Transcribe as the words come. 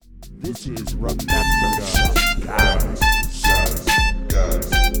This is Remember Guys.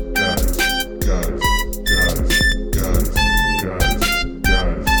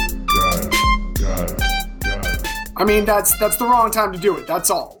 I mean, that's the wrong time to do it. That's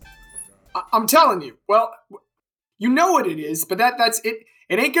all. I'm telling you. Well, you know what it is, but that's it.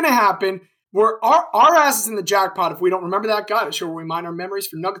 It ain't gonna happen. Our ass is in the jackpot if we don't remember that guy to show where we mine our memories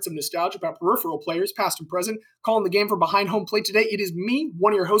for nuggets of nostalgia about peripheral players, past and present, calling the game from behind home plate today. It is me,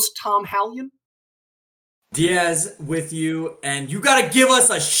 one of your hosts, Tom Hallion. Diaz with you, and you got to give us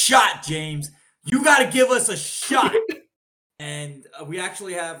a shot, James. You got to give us a shot. And we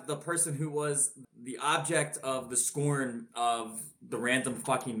actually have the person who was the object of the scorn of the random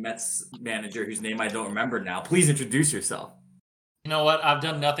fucking Mets manager whose name I don't remember now. Please introduce yourself. You know what? I've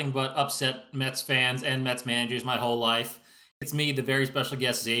done nothing but upset Mets fans and Mets managers my whole life. It's me, the very special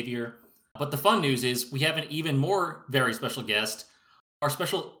guest, Xavier. But the fun news is we have an even more very special guest, our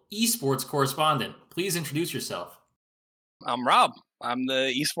special esports correspondent. Please introduce yourself. I'm Rob. I'm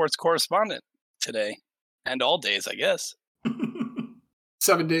the esports correspondent today and all days, I guess.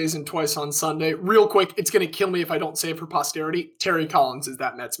 7 days and twice on Sunday. Real quick, it's going to kill me if I don't say it for posterity. Terry Collins is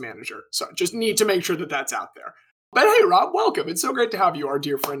that Mets manager. So just need to make sure that that's out there. But hey, Rob, welcome. It's so great to have you, our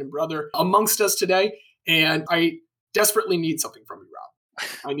dear friend and brother, amongst us today. And I desperately need something from you, Rob.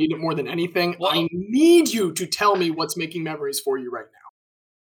 I need it more than anything. Well, I need you to tell me what's making memories for you right now.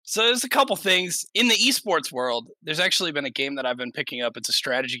 So there's a couple things. In the esports world, there's actually been a game that I've been picking up. It's a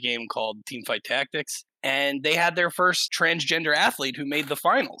strategy game called Teamfight Tactics. And they had their first transgender athlete who made the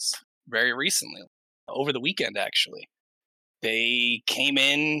finals very recently, over the weekend, actually. They came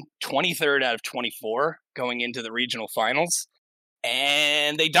in 23rd out of 24 going into the regional finals,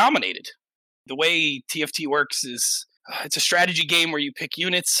 and they dominated. The way TFT works is it's a strategy game where you pick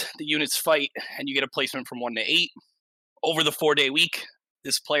units, the units fight, and you get a placement from 1 to 8. Over the 4-day week,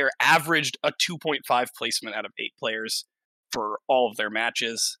 this player averaged a 2.5 placement out of 8 players for all of their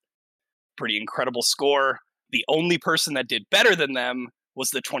matches. Pretty incredible score. The only person that did better than them was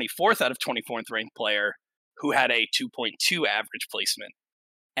the 24th out of 24th ranked player who had a 2.2 average placement.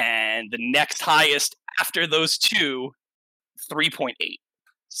 And the next highest after those two, 3.8.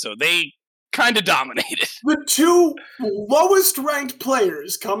 So they kind of dominated. The two lowest ranked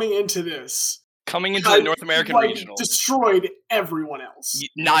players coming into this. Coming into the North American regional. Destroyed everyone else.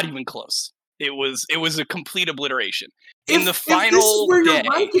 Not even close. It was a complete obliteration. If this is where day,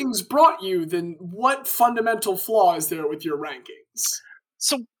 your rankings brought you, then what fundamental flaw is there with your rankings?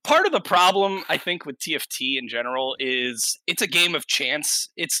 So part of the problem, I think, with TFT in general is it's a game of chance.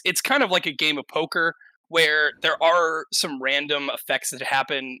 It's kind of like a game of poker where there are some random effects that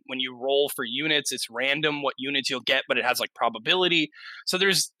happen when you roll for units. It's random what units you'll get, but it has like probability. So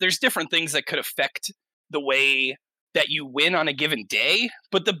there's different things that could affect the way that you win on a given day.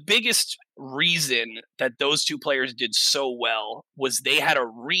 But the biggest reason that those two players did so well was they had a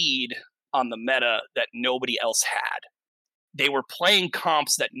read on the meta that nobody else had. They were playing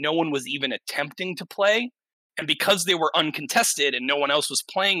comps that no one was even attempting to play. And because they were uncontested and no one else was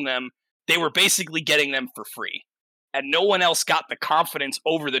playing them, they were basically getting them for free. And no one else got the confidence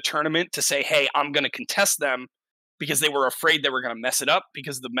over the tournament to say, hey, I'm going to contest them, because they were afraid they were going to mess it up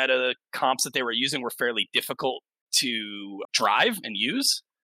because the meta comps that they were using were fairly difficult to drive and use.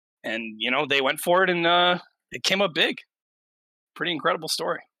 And, they went for it, and it came up big. Pretty incredible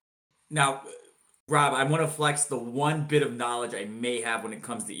story. Now, Rob, I want to flex the one bit of knowledge I may have when it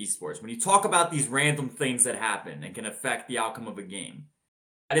comes to esports. When you talk about these random things that happen and can affect the outcome of a game,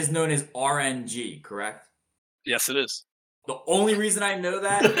 that is known as RNG, correct? Yes, it is. The only reason I know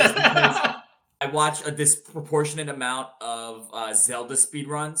that is because I watch a disproportionate amount of Zelda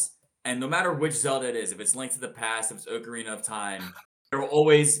speedruns, and no matter which Zelda it is, if it's Link to the Past, if it's Ocarina of Time, there will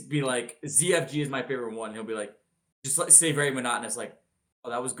always be like, ZFG is my favorite one. He'll be like, just say very monotonous, like,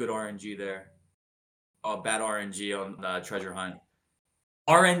 oh, that was good RNG there. Oh, bad RNG on Treasure Hunt.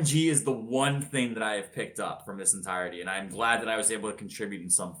 RNG is the one thing that I have picked up from this entirety, and I'm glad that I was able to contribute in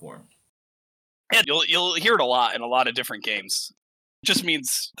some form. Yeah, you'll hear it a lot in a lot of different games. It just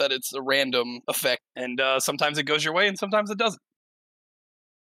means that it's a random effect, and sometimes it goes your way and sometimes it doesn't.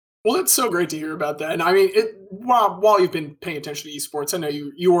 Well, it's so great to hear about that. And I mean, while you've been paying attention to esports, I know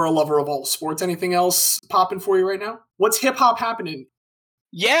you are a lover of all sports. Anything else popping for you right now? What's hip hop happening?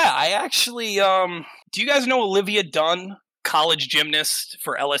 Yeah, I actually, do you guys know Olivia Dunn, college gymnast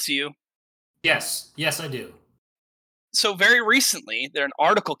for LSU? Yes, I do. So very recently, an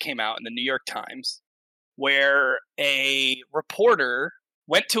article came out in the New York Times where a reporter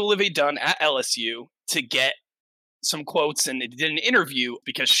went to Olivia Dunn at LSU to get some quotes, and did an interview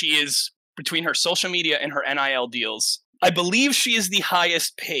because she is, between her social media and her NIL deals, I believe she is the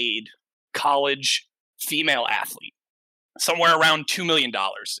highest paid college female athlete. Somewhere around $2 million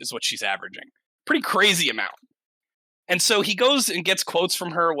is what she's averaging. Pretty crazy amount. And so he goes and gets quotes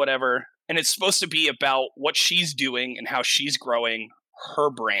from her, whatever, and it's supposed to be about what she's doing and how she's growing her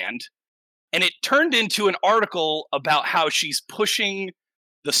brand. And it turned into an article about how she's pushing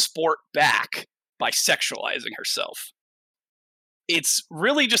the sport back by sexualizing herself. It's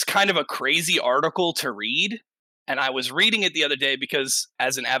really just kind of a crazy article to read. And I was reading it the other day because,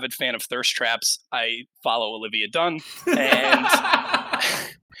 as an avid fan of thirst traps, I follow Olivia Dunn. And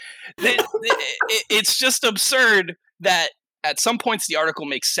it's just absurd that at some points the article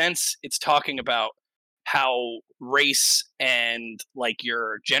makes sense. It's talking about how race and like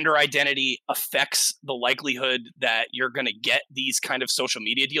your gender identity affects the likelihood that you're going to get these kind of social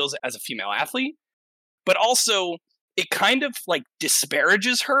media deals as a female athlete. But also it kind of like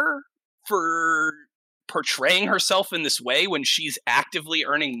disparages her for portraying herself in this way when she's actively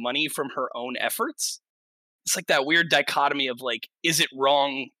earning money from her own efforts. It's like that weird dichotomy of like, is it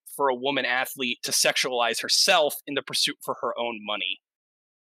wrong for a woman athlete to sexualize herself in the pursuit for her own money?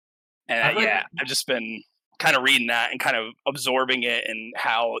 And I've just been kind of reading that and kind of absorbing it, and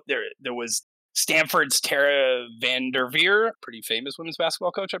how there was Stanford's Tara Vanderveer, pretty famous women's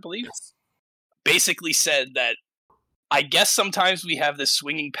basketball coach, I believe, basically said that I guess sometimes we have this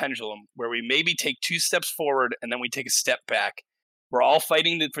swinging pendulum where we maybe take 2 steps forward and then we take a step back. We're all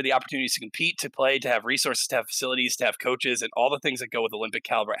fighting for the opportunities to compete, to play, to have resources, to have facilities, to have coaches, and all the things that go with Olympic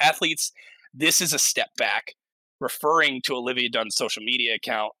caliber athletes. This is a step back, referring to Olivia Dunn's social media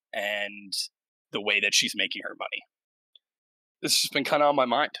account and the way that she's making her money. This has been kind of on my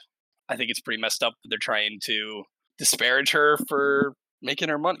mind. I think it's pretty messed up that they're trying to disparage her for making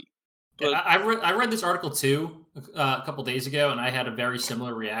her money. But I read this article too a couple days ago, and I had a very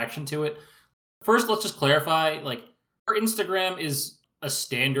similar reaction to it. First, let's just clarify, like, her Instagram is a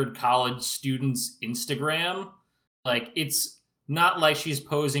standard college student's Instagram. Like, it's not like she's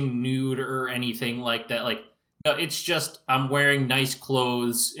posing nude or anything like that. Like, no, it's just I'm wearing nice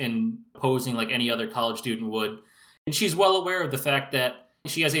clothes and posing like any other college student would. And she's well aware of the fact that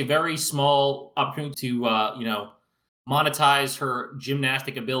she has a very small opportunity to, monetize her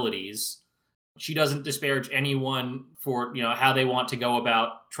gymnastic abilities. She doesn't disparage anyone for, how they want to go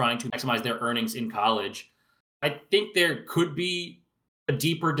about trying to maximize their earnings in college. I think there could be a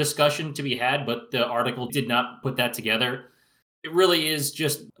deeper discussion to be had, but the article did not put that together. It really is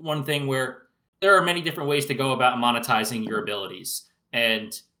just one thing where there are many different ways to go about monetizing your abilities.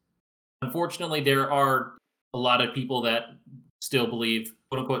 And unfortunately, there are a lot of people that still believe,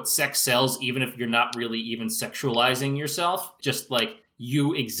 quote unquote, sex sells, even if you're not really even sexualizing yourself. Just like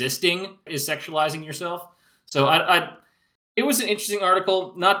you existing is sexualizing yourself. So it was an interesting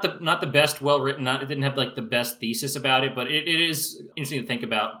article, not the best well written. It didn't have like the best thesis about it, but it is interesting to think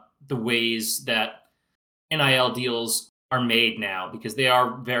about the ways that NIL deals are made now, because they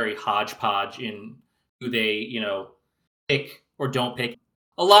are very hodgepodge in who they, pick or don't pick.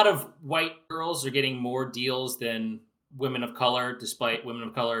 A lot of white girls are getting more deals than women of color, despite women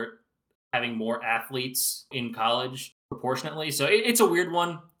of color having more athletes in college proportionately. So it's a weird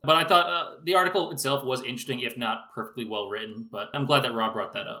one, but I thought the article itself was interesting, if not perfectly well written. But I'm glad that Rob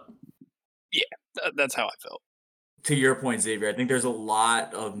brought that up. Yeah, that's how I felt. To your point, Xavier, I think there's a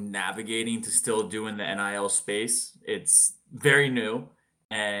lot of navigating to still do in the NIL space. It's very new,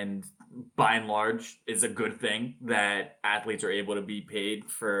 and by and large, is a good thing that athletes are able to be paid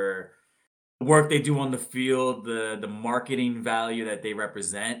for the work they do on the field, the marketing value that they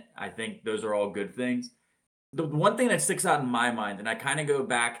represent. I think those are all good things. The one thing that sticks out in my mind, and I kind of go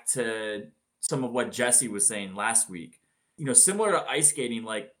back to some of what Jesse was saying last week, similar to ice skating,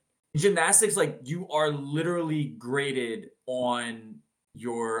 like, gymnastics, like, you are literally graded on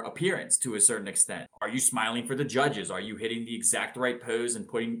your appearance to a certain extent. Are you smiling for the judges? Are you hitting the exact right pose and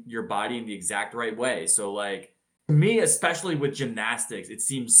putting your body in the exact right way? So, like, to me, especially with gymnastics, it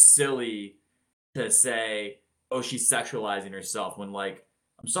seems silly to say, oh, she's sexualizing herself, when, like,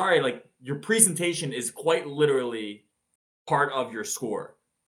 I'm sorry, like, your presentation is quite literally part of your score.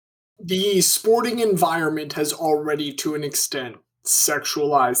 The sporting environment has already, to an extent,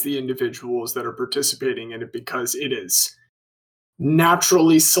 sexualize the individuals that are participating in it, because it is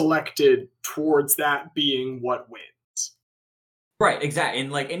naturally selected towards that being what wins. Right, exactly.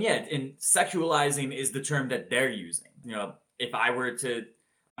 And sexualizing is the term that they're using. If I were to,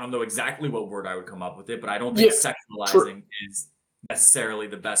 I don't know exactly what word I would come up with it, but I don't think sexualizing is necessarily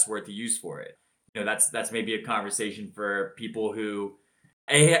the best word to use for it. That's maybe a conversation for people who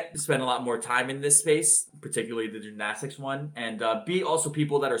A, spend a lot more time in this space, particularly the gymnastics one, and B, also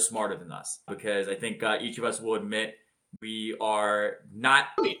people that are smarter than us, because I think each of us will admit We are not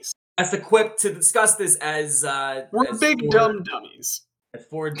Dummies. as equipped to discuss this as We're as big four- dumb dummies. as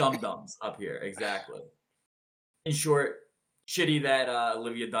four dum-dums up here. Exactly. In short, shitty that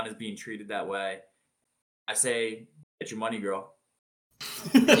Olivia Dunn is being treated that way. I say, get your money, girl.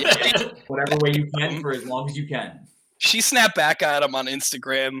 Whatever way you can for as long as you can. She snapped back at him on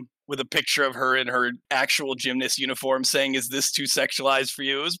Instagram with a picture of her in her actual gymnast uniform saying, "Is this too sexualized for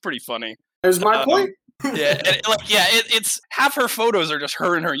you?" It was pretty funny. There's my point. It's half her photos are just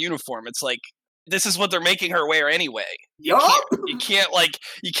her in her uniform. It's like, this is what they're making her wear anyway. Yup. You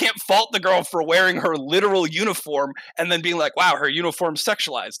can't fault the girl for wearing her literal uniform and then being like, wow, her uniform's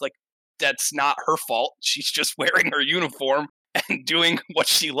sexualized. Like, that's not her fault. She's just wearing her uniform and doing what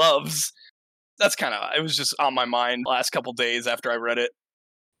she loves. That's it was just on my mind last couple days after I read it.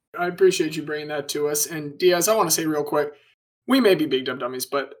 I appreciate you bringing that to us. And Diaz, I want to say real quick, we may be big dumb dummies,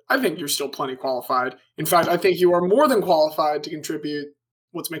 but I think you're still plenty qualified. In fact, I think you are more than qualified to contribute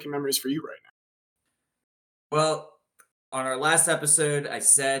what's making memories for you right now. Well, on our last episode, I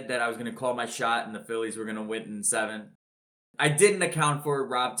said that I was going to call my shot and the Phillies were going to win in 7. I didn't account for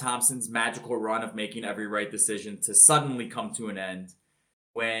Rob Thompson's magical run of making every right decision to suddenly come to an end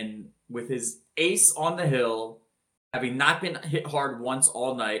when, with his ace on the hill, having not been hit hard once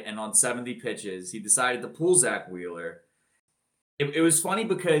all night and on 70 pitches, he decided to pull Zach Wheeler. It was funny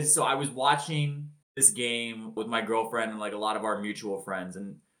because I was watching this game with my girlfriend and like a lot of our mutual friends,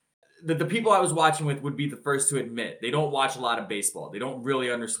 and the people I was watching with would be the first to admit they don't watch a lot of baseball. They don't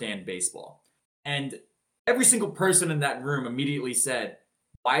really understand baseball. And every single person in that room immediately said,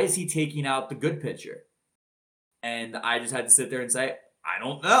 why is he taking out the good pitcher? And I just had to sit there and say, I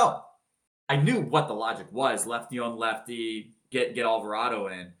don't know. I knew what the logic was. Lefty on lefty, get Alvarado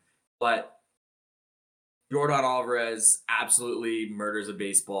in. But Yordan Alvarez absolutely murders a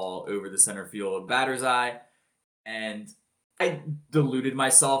baseball over the center field batter's eye. And I deluded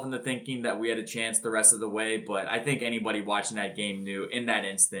myself into thinking that we had a chance the rest of the way. But I think anybody watching that game knew in that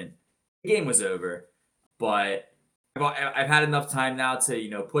instant, the game was over. But I've had enough time now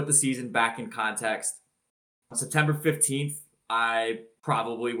to, put the season back in context. On September 15th, I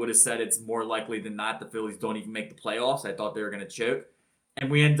probably would have said it's more likely than not the Phillies don't even make the playoffs. I thought they were going to choke.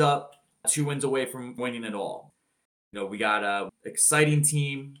 And we end up 2 wins away from winning it all. We got an exciting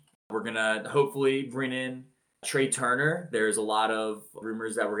team. We're going to hopefully bring in Trey Turner. There's a lot of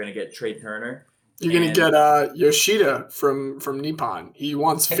rumors that we're going to get Trey Turner. You're going to get Yoshida from Nippon. He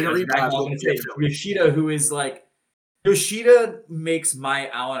wants very badly. Yoshida, who is like, Yoshida makes my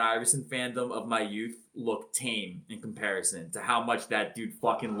Allen Iverson fandom of my youth look tame in comparison to how much that dude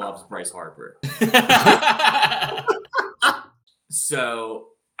fucking loves Bryce Harper. So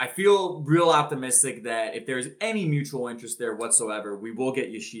I feel real optimistic that if there's any mutual interest there whatsoever, we will get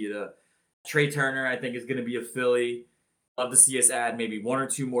Yoshida. Trey Turner, I think, is going to be a Philly. Love to see us add maybe 1 or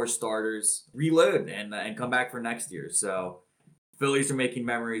 2 more starters, reload, and come back for next year. So Phillies are making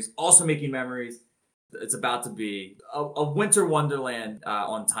memories. Also making memories. It's about to be a winter wonderland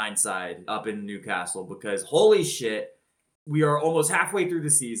on Tyneside up in Newcastle because holy shit, we are almost halfway through the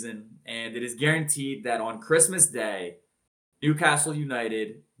season and it is guaranteed that on Christmas Day, Newcastle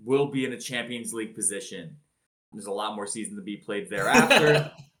United will be in a Champions League position. There's a lot more season to be played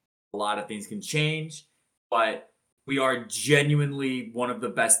thereafter. A lot of things can change, but we are genuinely one of the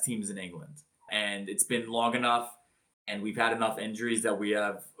best teams in England. And it's been long enough. And we've had enough injuries that we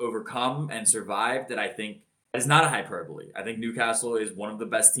have overcome and survived that I think that is not a hyperbole. I think Newcastle is one of the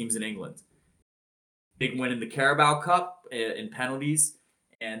best teams in England. Big win in the Carabao Cup in penalties.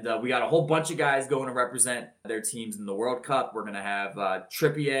 And we got a whole bunch of guys going to represent their teams in the World Cup. We're going to have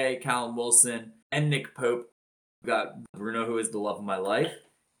Trippier, Callum Wilson, and Nick Pope. We've got Bruno, who is the love of my life.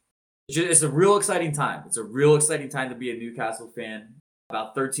 It's a real exciting time. It's a real exciting time to be a Newcastle fan.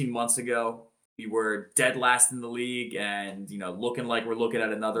 About 13 months ago, we were dead last in the league and, looking like we're looking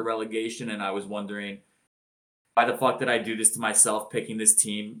at another relegation. And I was wondering, why the fuck did I do this to myself, picking this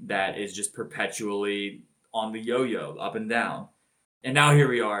team that is just perpetually on the yo-yo, up and down? And now here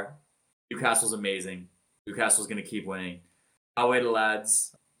we are. Newcastle's amazing. Newcastle's going to keep winning. I'll wait,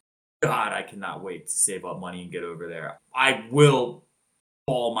 lads. God, I cannot wait to save up money and get over there. I will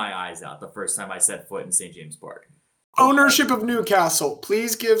bawl my eyes out the first time I set foot in St. James Park. Ownership of Newcastle,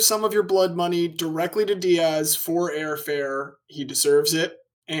 please give some of your blood money directly to Diaz for airfare. He deserves it,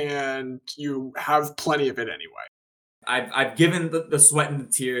 and you have plenty of it anyway. I've given the sweat and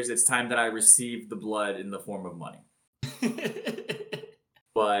the tears. It's time that I receive the blood in the form of money.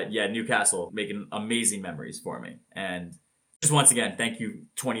 But yeah, Newcastle making amazing memories for me. And just once again, thank you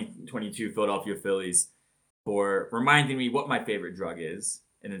 2022 Philadelphia Phillies for reminding me what my favorite drug is.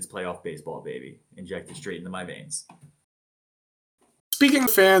 And it's playoff baseball, baby. Injected straight into my veins. Speaking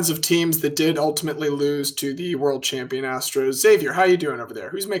of fans of teams that did ultimately lose to the world champion Astros, Xavier, how you doing over there?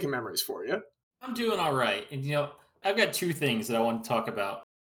 Who's making memories for you? I'm doing all right. And, I've got two things that I want to talk about.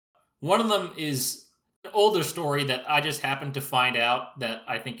 One of them is an older story that I just happened to find out that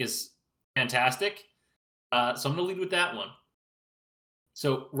I think is fantastic. So I'm going to lead with that one.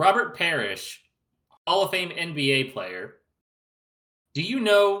 So Robert Parrish, Hall of Fame NBA player. Do you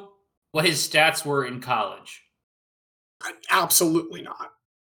know what his stats were in college? Absolutely not.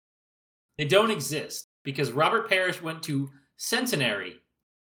 They don't exist because Robert Parrish went to Centenary,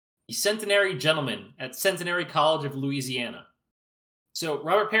 the Centenary gentleman at Centenary College of Louisiana. So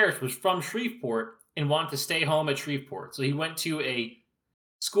Robert Parrish was from Shreveport and wanted to stay home at Shreveport. So he went to a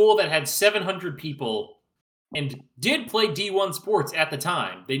school that had 700 people and did play D1 sports at the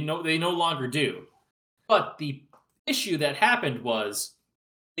time. They no longer do. But the issue that happened was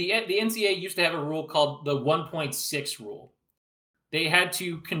the NCAA used to have a rule called the 1.6 rule. They had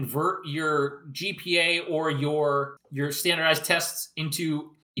to convert your GPA or your standardized tests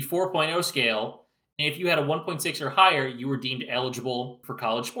into a 4.0 scale. And if you had a 1.6 or higher, you were deemed eligible for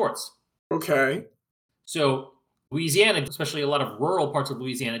college sports. Okay. So Louisiana, especially a lot of rural parts of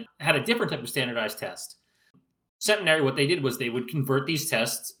Louisiana, had a different type of standardized test. Centenary, what they did was they would convert these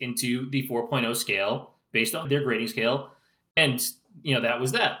tests into the 4.0 scale based on their grading scale. And, that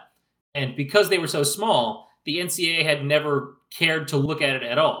was that. And because they were so small, the NCAA had never cared to look at it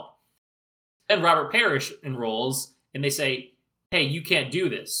at all. Then Robert Parrish enrolls and they say, hey, you can't do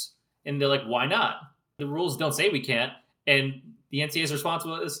this. And they're like, why not? The rules don't say we can't. And the NCAA's response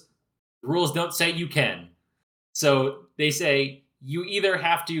was, the rules don't say you can. So they say, you either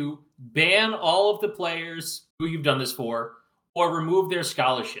have to ban all of the players who you've done this for or remove their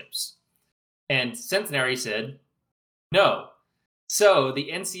scholarships. And Centenary said, no. So the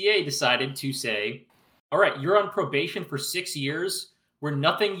NCAA decided to say, all right, you're on probation for 6 years where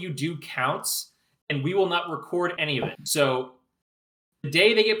nothing you do counts, and we will not record any of it. So the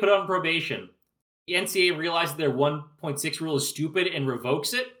day they get put on probation, the NCAA realizes their 1.6 rule is stupid and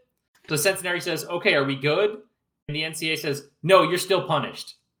revokes it. So Centenary says, okay, are we good? And the NCAA says, no, you're still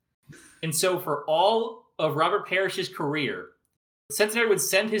punished. And so for all of Robert Parrish's career, Centenary would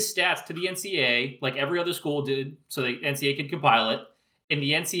send his stats to the NCAA like every other school did so the NCAA could compile it, and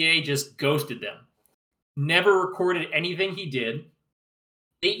the NCAA just ghosted them. Never recorded anything he did.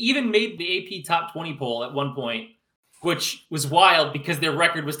 They even made the AP Top 20 poll at one point, which was wild because their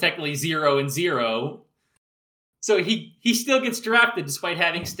record was technically 0-0. So he still gets drafted despite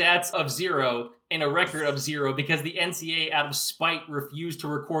having stats of 0 and a record of 0 because the NCAA, out of spite, refused to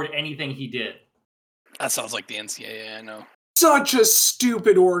record anything he did. That sounds like the NCAA, I know. Such a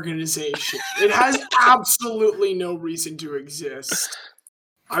stupid organization. It has absolutely no reason to exist.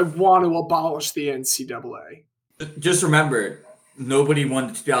 I want to abolish the NCAA. Just remember, nobody won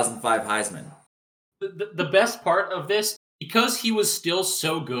the 2005 Heisman. The best part of this, because he was still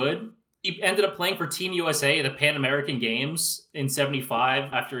so good, he ended up playing for Team USA at the Pan American Games in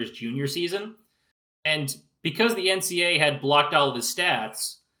 75 after his junior season. And because the NCAA had blocked all of his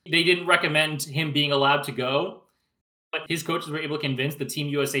stats, they didn't recommend him being allowed to go. But his coaches were able to convince the Team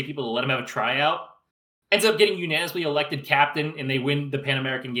USA people to let him have a tryout. Ends up getting unanimously elected captain, and they win the Pan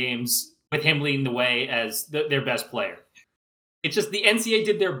American Games with him leading the way as their best player. It's just the NCAA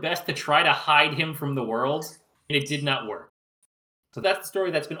did their best to try to hide him from the world, and it did not work. So that's the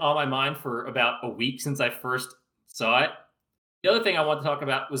story that's been on my mind for about a week since I first saw it. The other thing I want to talk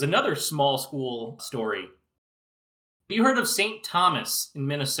about was another small school story. Have you heard of St. Thomas in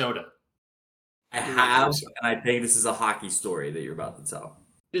Minnesota? I have, and I think this is a hockey story that you're about to tell.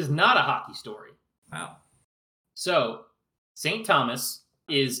 It is not a hockey story. Wow. So, St. Thomas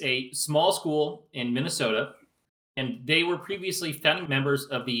is a small school in Minnesota, and they were previously founding members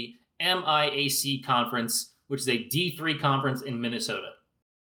of the MIAC Conference, which is a D3 conference in Minnesota.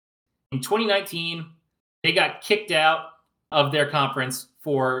 In 2019, they got kicked out of their conference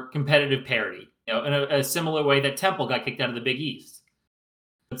for competitive parity, in a similar way that Temple got kicked out of the Big East.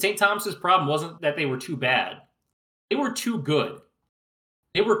 But St. Thomas's problem wasn't that they were too bad. They were too good.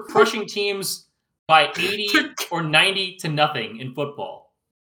 They were crushing teams by 80 or 90 to nothing in football.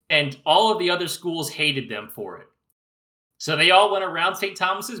 And all of the other schools hated them for it. So they all went around St.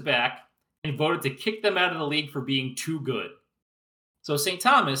 Thomas's back and voted to kick them out of the league for being too good. So St.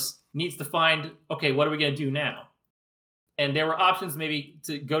 Thomas needs to find, okay, what are we going to do now? And there were options maybe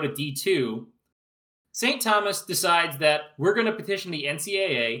to go to D2. St. Thomas decides that we're going to petition the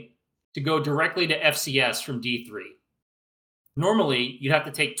NCAA to go directly to FCS from D3. Normally, you'd have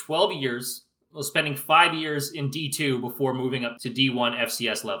to take 12 years, spending 5 years in D2 before moving up to D1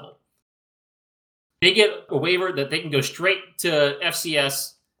 FCS level. They get a waiver that they can go straight to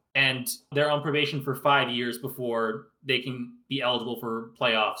FCS, and they're on probation for 5 years before they can be eligible for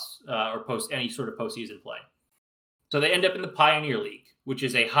playoffs or any sort of postseason play. So they end up in the Pioneer League, which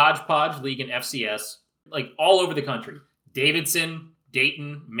is a hodgepodge league in FCS, like all over the country. Davidson,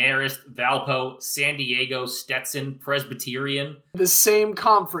 Dayton, Marist, Valpo, San Diego, Stetson, Presbyterian. The same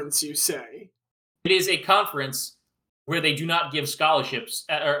conference, you say? It is a conference where they do not give scholarships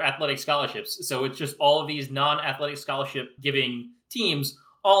or athletic scholarships. So it's just all of these non-athletic scholarship giving teams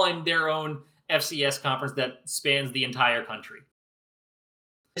all in their own FCS conference that spans the entire country.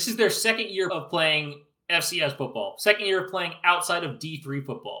 This is their second year of playing FCS football, second year of playing outside of D3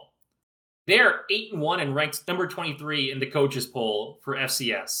 football. They're 8-1 and ranked number 23 in the coaches poll for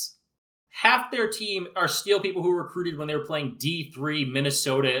FCS. Half their team are still people who were recruited when they were playing D3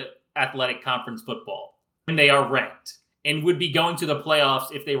 Minnesota Athletic Conference football, and they are ranked and would be going to the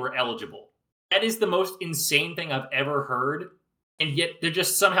playoffs if they were eligible. That is the most insane thing I've ever heard, and yet they're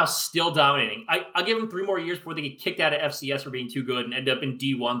just somehow still dominating. I'll give them 3 more years before they get kicked out of FCS for being too good and end up in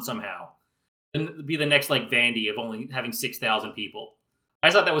D1 somehow. And be the next like Vandy of only having 6,000 people. I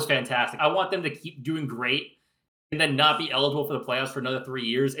just thought that was fantastic. I want them to keep doing great and then not be eligible for the playoffs for another 3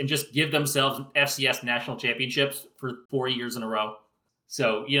 years and just give themselves FCS national championships for 4 years in a row.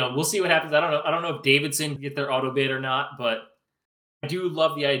 So, we'll see what happens. I don't know if Davidson get their auto bid or not, but I do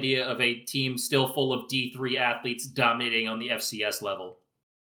love the idea of a team still full of D3 athletes dominating on the FCS level.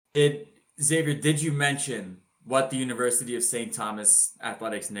 Xavier, did you mention what the University of St. Thomas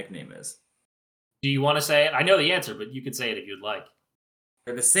Athletics nickname is? Do you want to say it? I know the answer, but you could say it if you'd like.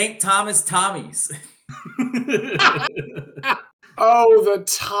 They're the St. Thomas Tommies. Oh, the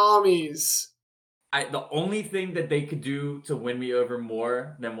Tommies. The only thing that they could do to win me over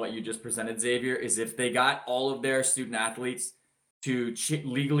more than what you just presented, Xavier, is if they got all of their student athletes to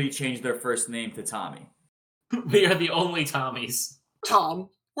legally change their first name to Tommy. We are the only Tommies. Tom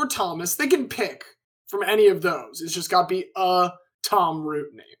or Thomas. They can pick from any of those. It's just got to be a Tom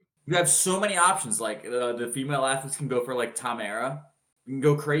root name. You have so many options. Like the female athletes can go for like Tamara. You can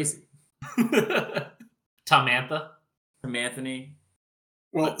go crazy. Tomantha. Anthony.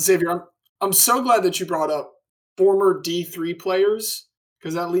 Well, Xavier, I'm so glad that you brought up former D3 players,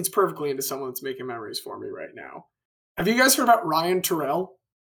 because that leads perfectly into someone that's making memories for me right now. Have you guys heard about Ryan Terrell?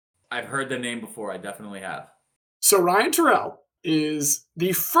 I've heard the name before. I definitely have. So Ryan Terrell is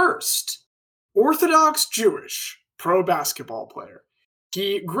the first Orthodox Jewish pro basketball player.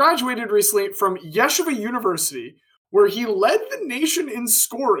 He graduated recently from Yeshiva University, where he led the nation in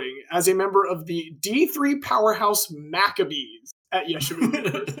scoring as a member of the D3 powerhouse Maccabees at Yeshiva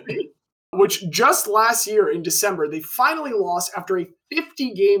University, which just last year in December, they finally lost after a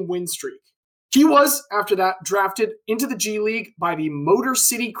 50-game win streak. He was, after that, drafted into the G League by the Motor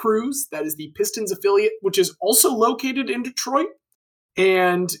City Cruise, that is the Pistons affiliate, which is also located in Detroit.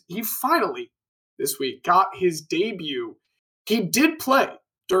 And he finally, this week, got his debut. He did play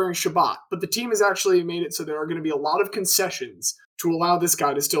during Shabbat, but the team has actually made it so there are going to be a lot of concessions to allow this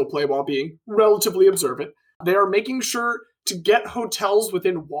guy to still play while being relatively observant. They are making sure to get hotels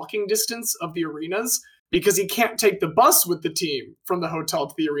within walking distance of the arenas because he can't take the bus with the team from the hotel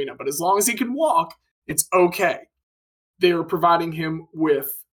to the arena. But as long as he can walk, it's okay. They are providing him with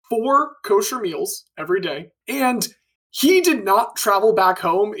 4 kosher meals every day. And he did not travel back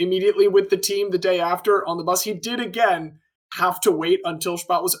home immediately with the team the day after on the bus. He did again have to wait until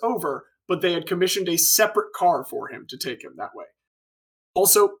Shabbat was over, but they had commissioned a separate car for him to take him that way.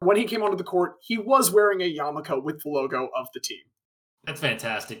 Also, when he came onto the court, he was wearing a yarmulke with the logo of the team. That's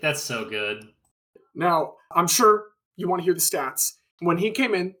fantastic. That's so good. Now, I'm sure you want to hear the stats. When he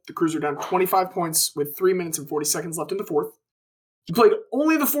came in, the Crews were down 25 points with 3 minutes and 40 seconds left in the fourth. He played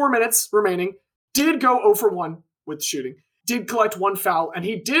only the 4 minutes remaining, did go 0 for 1 with shooting, did collect 1 foul, and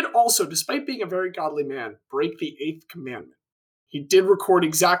he did also, despite being a very godly man, break the 8th commandment. He did record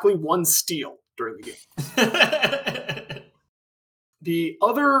exactly 1 steal during the game. The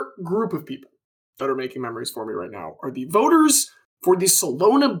other group of people that are making memories for me right now are the voters for the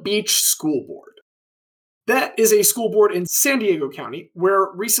Solona Beach School Board. That is a school board in San Diego County where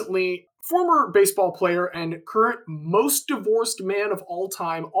recently former baseball player and current most divorced man of all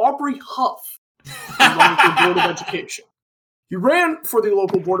time, Aubrey Huff, ran for the Board of Education. He ran for the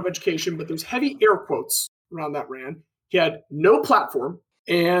local Board of Education, but there's heavy air quotes around that ran. He had no platform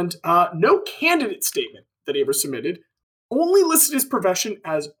and no candidate statement that he ever submitted, only listed his profession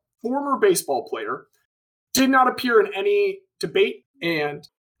as former baseball player, did not appear in any debate, and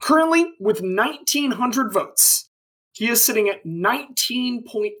currently with 1,900 votes, he is sitting at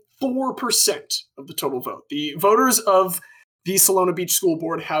 19.4% of the total vote. The voters of the Solona Beach School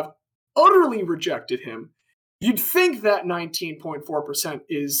Board have utterly rejected him. You'd think that 19.4%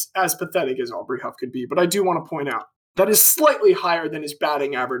 is as pathetic as Aubrey Huff could be, but I do want to point out that is slightly higher than his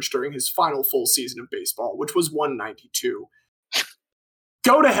batting average during his final full season of baseball, which was 192.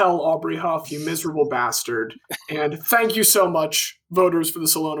 Go to hell, Aubrey Huff, you miserable bastard. And thank you so much, voters for the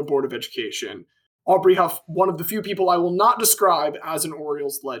Salona Board of Education. Aubrey Huff, one of the few people I will not describe as an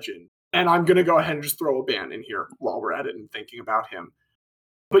Orioles legend. And I'm going to go ahead and just throw a ban in here while we're at it and thinking about him.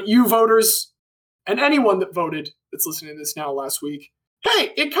 But you voters, and anyone that voted that's listening to this now last week,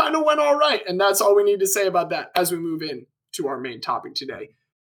 hey, it kind of went all right. And that's all we need to say about that as we move in to our main topic today.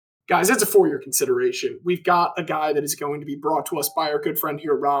 Guys, it's a 4-year consideration. We've got a guy that is going to be brought to us by our good friend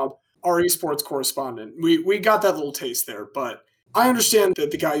here, Rob, our esports correspondent. We got that little taste there, but I understand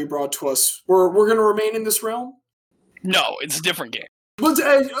that the guy you brought to us, we're going to remain in this realm? No, it's a different game. But,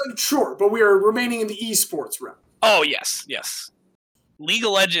 sure, but we are remaining in the esports realm. Oh, yes. League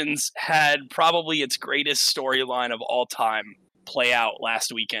of Legends had probably its greatest storyline of all time play out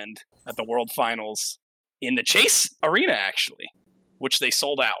last weekend at the World Finals in the Chase Arena, actually, which they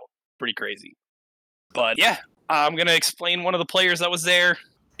sold out. Pretty crazy. But yeah, I'm going to explain one of the players that was there.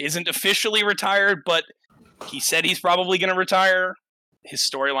 Isn't officially retired, but he said he's probably going to retire. His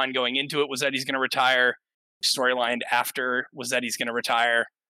storyline going into it was that he's going to retire. Storyline after was that he's going to retire.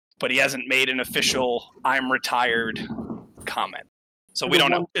 But he hasn't made an official "I'm retired" comment. So we don't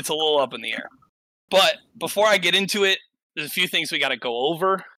know. It's a little up in the air. But before I get into it, there's a few things we got to go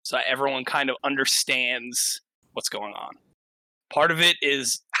over so that everyone kind of understands what's going on. Part of it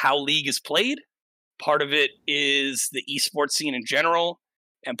is how League is played. Part of it is the esports scene in general.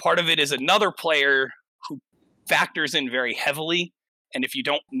 And part of it is another player who factors in very heavily. And if you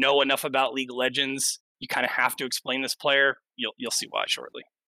don't know enough about League of Legends, you kind of have to explain this player. You'll see why shortly.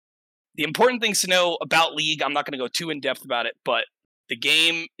 The important things to know about League, I'm not going to go too in-depth about it, but the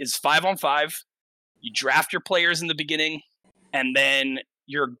game is 5-on-5. You draft your players in the beginning, and then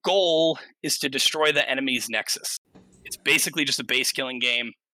your goal is to destroy the enemy's nexus. It's basically just a base killing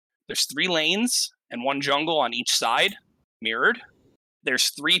game. There's 3 lanes and 1 jungle on each side, mirrored.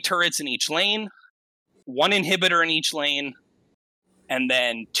 There's 3 turrets in each lane, 1 inhibitor in each lane, and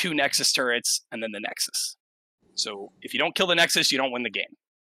then 2 nexus turrets, and then the nexus. So if you don't kill the nexus, you don't win the game.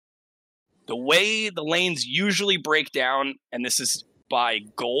 The way the lanes usually break down, and this is by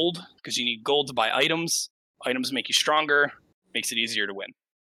gold, because you need gold to buy items. Items make you stronger, makes it easier to win.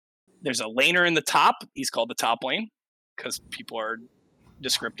 There's a laner in the top. He's called the top lane, because people are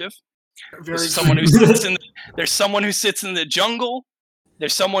descriptive. There's someone who sits in the jungle.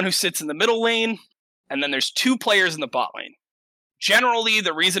 There's someone who sits in the middle lane, and then there's 2 players in the bot lane. Generally,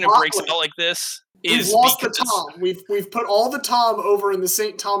 the reason it breaks out like this is we've lost the Tom. We've put all the Tom over in the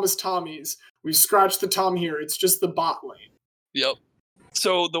St. Thomas Tommies. We've scratched the Tom here. It's just the bot lane. Yep.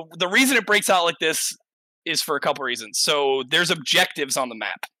 So the reason it breaks out like this is for a couple reasons. So there's objectives on the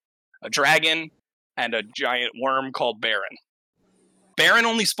map. A dragon and a giant worm called Baron. Baron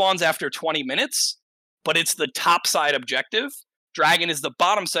only spawns after 20 minutes, but it's the top side objective. Dragon is the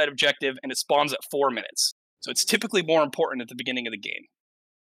bottom side objective, and it spawns at 4 minutes. So it's typically more important at the beginning of the game.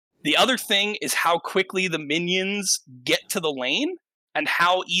 The other thing is how quickly the minions get to the lane and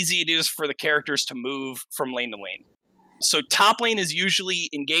how easy it is for the characters to move from lane to lane. So top lane is usually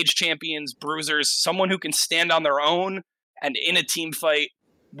engaged champions, bruisers, someone who can stand on their own and in a team fight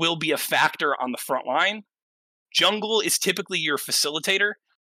will be a factor on the front line. Jungle is typically your facilitator.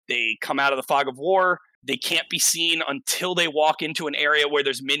 They come out of the fog of war. They can't be seen until they walk into an area where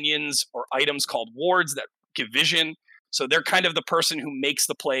there's minions or items called wards that give vision. So they're kind of the person who makes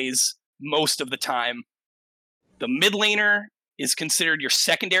the plays most of the time. The mid laner is considered your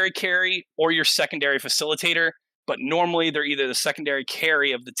secondary carry or your secondary facilitator, but normally they're either the secondary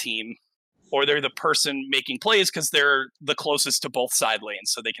carry of the team or they're the person making plays because they're the closest to both side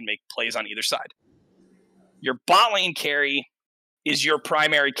lanes, so they can make plays on either side. Your bot lane carry is your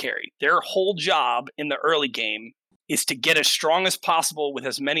primary carry. Their whole job in the early game is to get as strong as possible with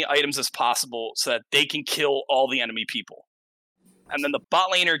as many items as possible so that they can kill all the enemy people. And then the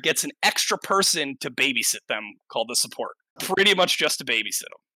bot laner gets an extra person to babysit them called the support. Pretty much just to babysit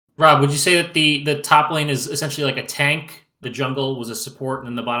them. Rob, would you say that the top lane is essentially like a tank? The jungle was a support, and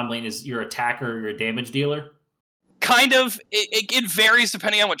then the bottom lane is your attacker, your damage dealer? Kind of. It varies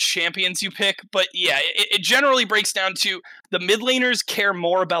depending on what champions you pick, but yeah, it generally breaks down to the mid laners care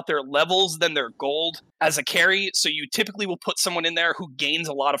more about their levels than their gold as a carry, so you typically will put someone in there who gains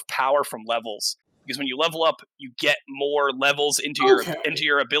a lot of power from levels. Because when you level up, you get more levels into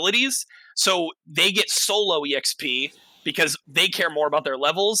your abilities, so they get solo EXP, because they care more about their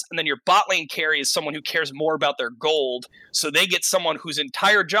levels, and then your bot lane carry is someone who cares more about their gold, so they get someone whose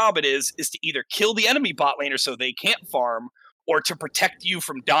entire job it is to either kill the enemy bot laner so they can't farm, or to protect you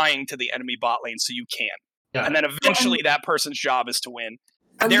from dying to the enemy bot lane so you can. Yeah. And then eventually that person's job is to win.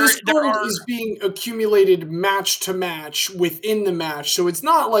 And this gold is being accumulated match to match within the match, so it's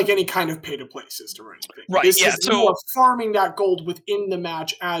not like any kind of pay-to-play system or anything. Right, This yeah, is, you are farming that gold within the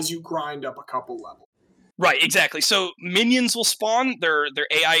match as you grind up a couple levels. Right, exactly. So minions will spawn, they're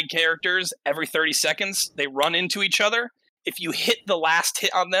AI characters, every 30 seconds. They run into each other. If you hit the last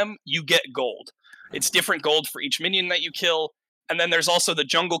hit on them, you get gold. It's different gold for each minion that you kill. And then there's also the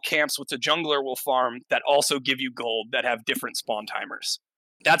jungle camps, which the jungler will farm, that also give you gold that have different spawn timers.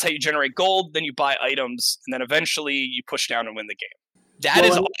 That's how you generate gold, then you buy items, and then eventually you push down and win the game. That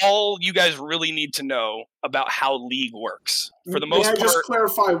is all you guys really need to know about how League works. For the most part, May I just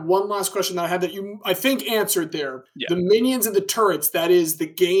clarify one last question that I had that you, I think, answered there? Yeah. The minions and the turrets, that is the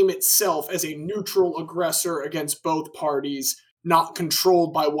game itself as a neutral aggressor against both parties, not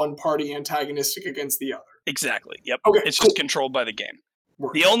controlled by one party antagonistic against the other. Exactly, yep. Okay, it's cool. just controlled by the game.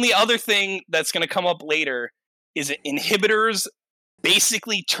 The only other thing that's going to come up later is that inhibitors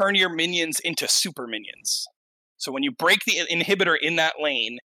basically turn your minions into super minions. So when you break the inhibitor in that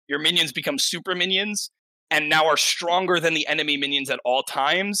lane, your minions become super minions and now are stronger than the enemy minions at all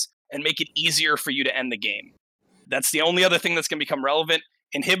times and make it easier for you to end the game. That's the only other thing that's going to become relevant.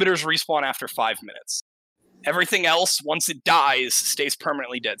 Inhibitors respawn after 5 minutes. Everything else, once it dies, stays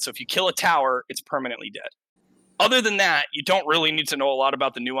permanently dead. So if you kill a tower, it's permanently dead. Other than that, you don't really need to know a lot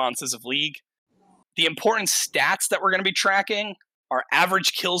about the nuances of League. The important stats that we're going to be tracking are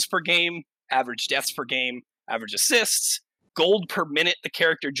average kills per game, average deaths per game, average assists, gold per minute the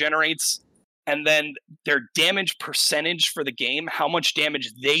character generates, and then their damage percentage for the game, how much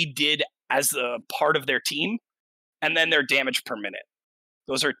damage they did as a part of their team, and then their damage per minute.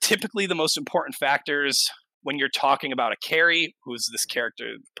 Those are typically the most important factors when you're talking about a carry. Who's this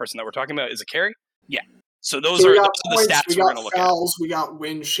character, the person that we're talking about is a carry? Yeah. So those are the stats we're going to look at. We got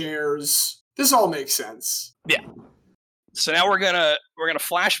win shares. This all makes sense. Yeah. So now we're gonna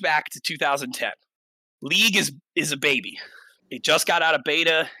flash back to 2010. League is a baby. It just got out of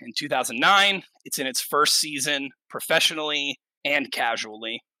beta in 2009. It's in its first season professionally and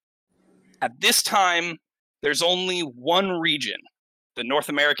casually. At this time, there's only one region, the North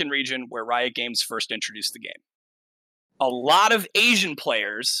American region, where Riot Games first introduced the game. A lot of Asian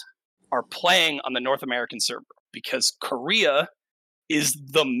players are playing on the North American server because Korea is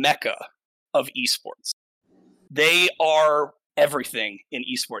the mecca of esports. They are everything in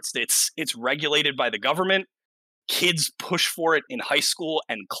esports. It's regulated by the government. Kids push for it in high school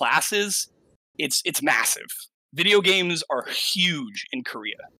and classes. It's massive. Video games are huge in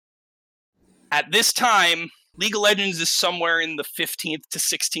Korea. At this time, League of Legends is somewhere in the 15th to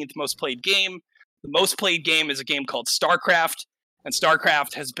 16th most played game. The most played game is a game called StarCraft, and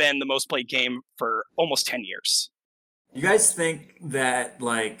StarCraft has been the most played game for almost 10 years. You guys think that,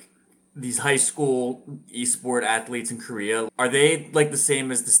 like, these high school esport athletes in Korea, are they like the same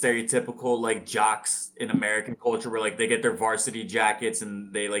as the stereotypical like jocks in American culture where like they get their varsity jackets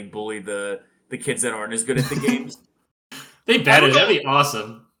and they like bully the kids that aren't as good at the games? They better. That'd be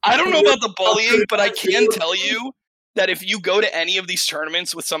awesome. I don't know about the bullying, but I can tell you that if you go to any of these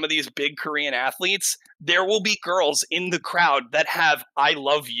tournaments with some of these big Korean athletes, there will be girls in the crowd that have "I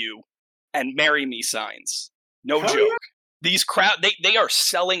love you" and "marry me" signs. No joke. Yeah. These they are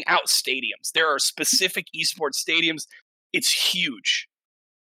selling out stadiums. There are specific esports stadiums. It's huge.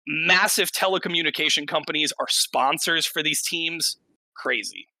 Massive telecommunication companies are sponsors for these teams.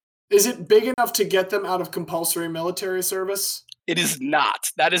 Crazy. Is it big enough to get them out of compulsory military service? It is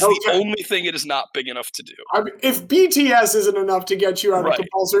not. That is the only thing it is not big enough to do. I mean, if BTS isn't enough to get you out of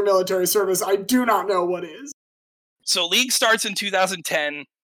compulsory military service, I do not know what is. So League starts in 2010.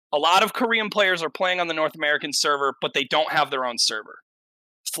 A lot of Korean players are playing on the North American server, but they don't have their own server.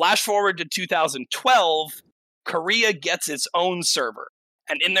 Flash forward to 2012, Korea gets its own server.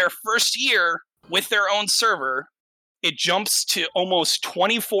 And in their first year with their own server, it jumps to almost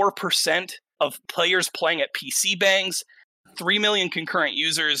 24% of players playing at PC bangs, 3 million concurrent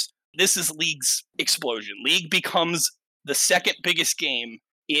users. This is League's explosion. League becomes the second biggest game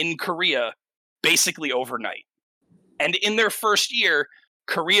in Korea basically overnight. And in their first year,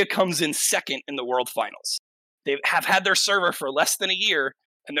 Korea comes in second in the World Finals. They have had their server for less than a year,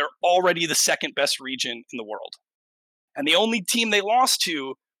 and they're already the second best region in the world. And the only team they lost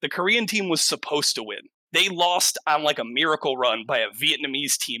to, the Korean team was supposed to win. They lost on like a miracle run by a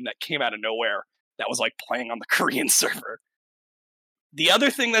Vietnamese team that came out of nowhere that was like playing on the Korean server. The other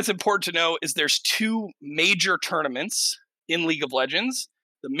thing that's important to know is there's 2 major tournaments in League of Legends,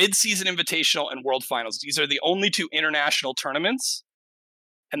 the Mid-Season Invitational and World Finals. These are the only 2 international tournaments.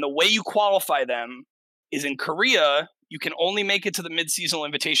 And the way you qualify them is in Korea, you can only make it to the Mid-Seasonal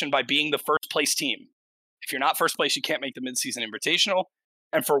Invitation by being the first place team. If you're not first place, you can't make the Mid-Season Invitational.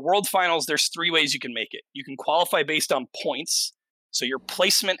 And for World Finals, there's 3 ways you can make it. You can qualify based on points. So your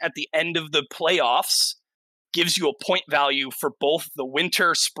placement at the end of the playoffs gives you a point value for both the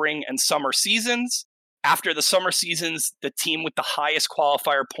winter, spring, and summer seasons. After the summer seasons, the team with the highest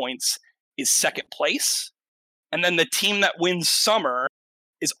qualifier points is second place. And then the team that wins summer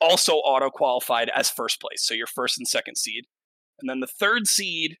is also auto-qualified as first place. So your first and second seed. And then the third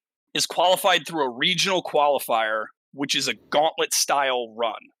seed is qualified through a regional qualifier, which is a gauntlet-style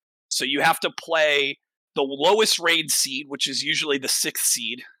run. So you have to play the lowest raid seed, which is usually the 6th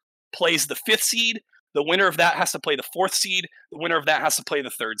seed, plays the 5th seed. The winner of that has to play the 4th seed. The winner of that has to play the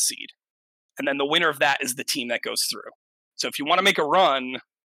 3rd seed. And then the winner of that is the team that goes through. So if you want to make a run,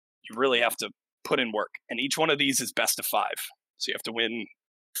 you really have to put in work. And each one of these is best of 5. So you have to win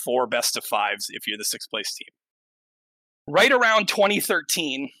 4 best of 5s if you're the 6th place team. Right around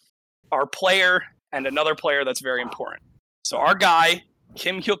 2013, our player and another player that's very important. So our guy,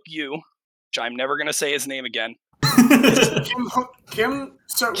 Kim Hyuk-yu, which I'm never going to say his name again. Kim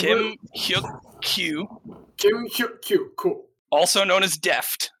Hyuk-kyu. Kim Hyuk-kyu, cool. Also known as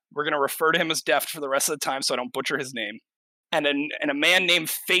Deft. We're going to refer to him as Deft for the rest of the time so I don't butcher his name. And a man named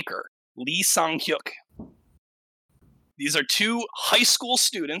Faker, Lee Sang-hyuk. These are 2 high school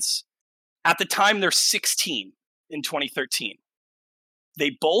students. At the time, they're 16 in 2013.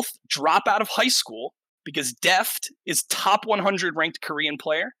 They both drop out of high school because Deft is top 100 ranked Korean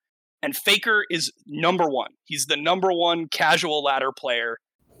player, and Faker is number 1. He's the number 1 casual ladder player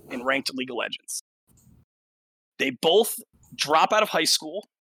in ranked League of Legends. They both drop out of high school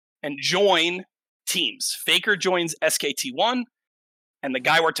and join teams. Faker joins SKT1, and the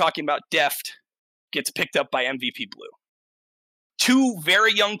guy we're talking about, Deft, gets picked up by MVP Blue. 2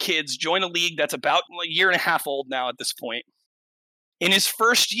 very young kids join a league that's about a year and a half old now at this point. In his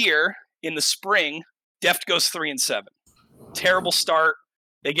first year, in the spring, Deft goes 3-7. Terrible start.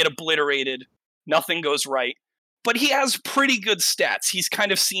 They get obliterated. Nothing goes right. But he has pretty good stats. He's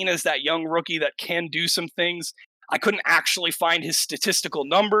kind of seen as that young rookie that can do some things. I couldn't actually find his statistical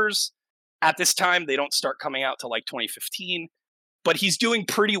numbers at this time. They don't start coming out till like 2015. But he's doing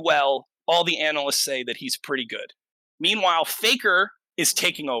pretty well. All the analysts say that he's pretty good. Meanwhile, Faker is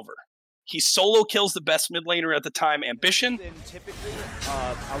taking over. He solo kills the best mid laner at the time, Ambition. Typically,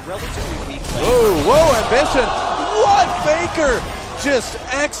 a relatively weak Whoa, Ambition! What? Faker just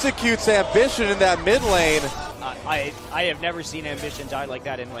executes Ambition in that mid lane. I have never seen Ambition die like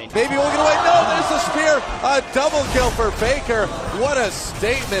that in lane. Maybe we'll get away. No, there's a spear. A double kill for Faker. What a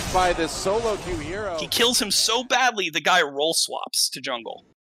statement by this solo queue hero. He kills him so badly, the guy roll swaps to jungle.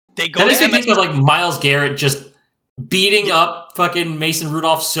 They go That to makes me MS. think of like Myles Garrett just beating up fucking Mason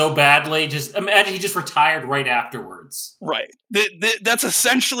Rudolph so badly. Just imagine he just retired right afterwards. Right. That's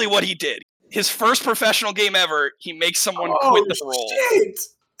essentially what he did. His first professional game ever, he makes someone quit the role. Shit.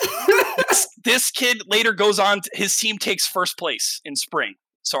 This kid later goes on, his team takes first place in spring.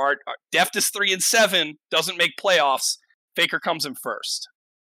 So our Deft is 3-7, doesn't make playoffs. Faker comes in first.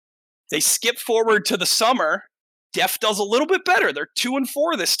 They skip forward to the summer. Deft does a little bit better. They're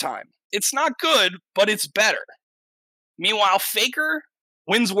 2-4 this time. It's not good, but it's better. Meanwhile, Faker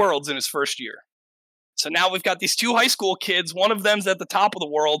wins Worlds in his first year. So now we've got these 2 high school kids. One of them's at the top of the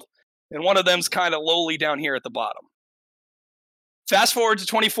world, and one of them's kind of lowly down here at the bottom. Fast forward to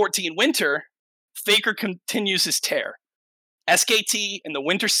 2014 winter, Faker continues his tear. SKT in the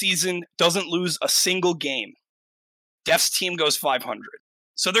winter season doesn't lose a single game. Deft's team goes 500.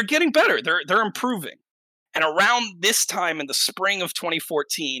 So they're getting better. They're improving. And around this time in the spring of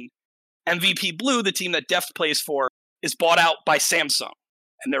 2014, MVP Blue, the team that Deft plays for, is bought out by Samsung.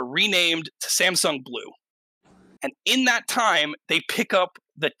 And they're renamed to Samsung Blue. And in that time, they pick up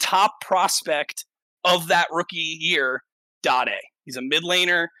the top prospect of that rookie year, Dade. He's a mid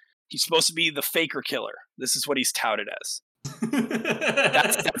laner. He's supposed to be the Faker killer. This is what he's touted as.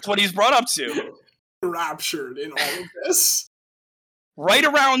 That's what he's brought up to. Raptured in all of this. Right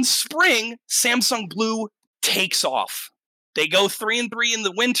around spring, Samsung Blue takes off. They go 3-3 in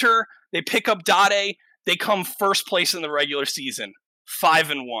the winter. They pick up Dade. They come first place in the regular season,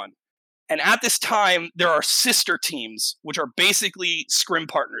 5-1. And at this time, there are sister teams, which are basically scrim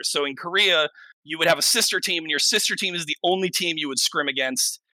partners. So in Korea, you would have a sister team, and your sister team is the only team you would scrim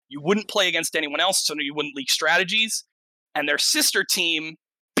against. You wouldn't play against anyone else, so you wouldn't leak strategies. And their sister team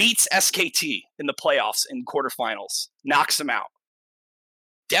beats SKT in the playoffs in quarterfinals, knocks them out.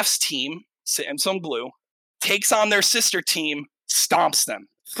 Def's team, Samsung Blue, takes on their sister team, stomps them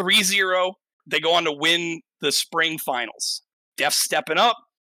 3-0. They go on to win the spring finals. Def's stepping up.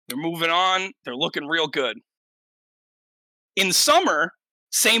 They're moving on. They're looking real good. In summer,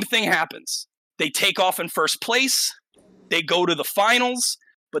 same thing happens. They take off in first place. They go to the finals.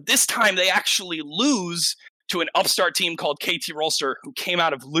 But this time they actually lose to an upstart team called KT Rolster, who came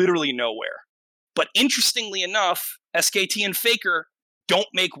out of literally nowhere. But interestingly enough, SKT and Faker don't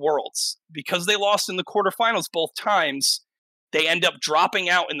make Worlds. Because they lost in the quarterfinals both times, they end up dropping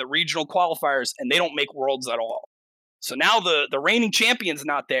out in the regional qualifiers, and they don't make Worlds at all. So now the reigning champion's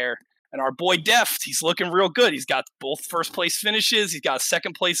not there, and our boy Deft, he's looking real good. He's got both first place finishes. He's got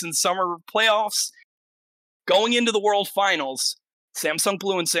second place in summer playoffs. Going into the World Finals, Samsung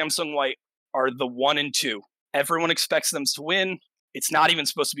Blue and Samsung White are the 1 and 2. Everyone expects them to win. It's not even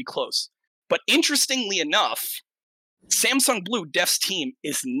supposed to be close. But interestingly enough, Samsung Blue, Def's team,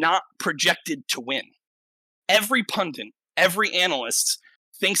 is not projected to win. Every pundit, every analyst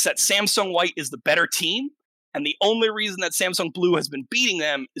thinks that Samsung White is the better team, and the only reason that Samsung Blue has been beating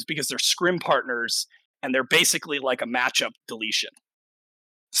them is because they're scrim partners, and they're basically like a matchup deletion.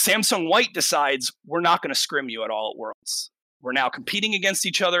 Samsung White decides, we're not going to scrim you at all at Worlds. We're now competing against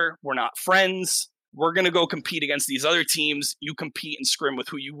each other. We're not friends. We're going to go compete against these other teams. You compete and scrim with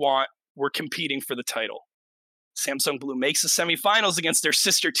who you want. We're competing for the title. Samsung Blue makes the semifinals against their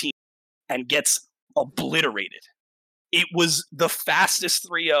sister team and gets obliterated. It was the fastest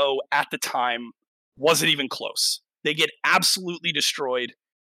 3-0 at the time. Wasn't even close. They get absolutely destroyed.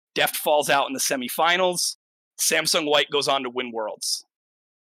 Deft falls out in the semifinals. Samsung White goes on to win Worlds.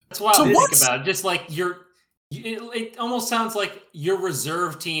 That's wild to think about. Just like it almost sounds like your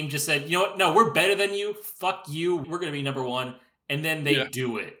reserve team just said, you know what? No, we're better than you. Fuck you. We're going to be number 1. And then they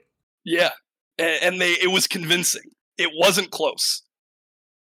do it. Yeah. And it was convincing. It wasn't close.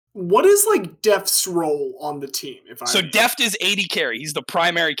 What is like Deft's role on the team? Deft is AD carry. He's the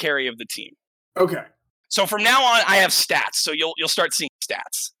primary carry of the team. Okay. So from now on, I have stats. So you'll start seeing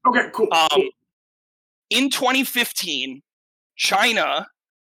stats. Okay, cool. In 2015, China,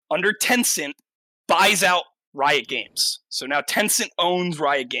 under Tencent, buys out Riot Games. So now Tencent owns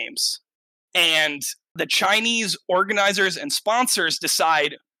Riot Games. And the Chinese organizers and sponsors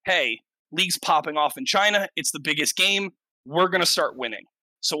decide, hey, league's popping off in China. It's the biggest game. We're going to start winning.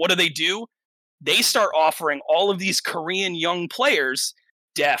 So what do? They start offering all of these Korean young players,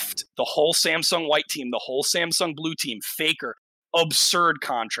 Deft, the whole Samsung White team, the whole Samsung Blue team, Faker, absurd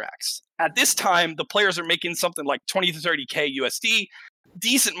contracts. At this time, the players are making something like 20 to 30K USD,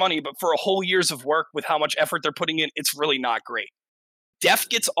 decent money, but for a whole year's of work with how much effort they're putting in, it's really not great. Deft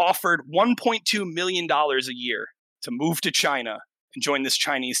gets offered $1.2 million a year to move to China and join this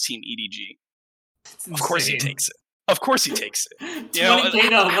Chinese team, EDG. Of course he takes it. Of course he takes it. 20K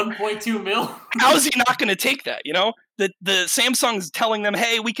to 1.2 mil? How is he not going to take that, The Samsung's telling them,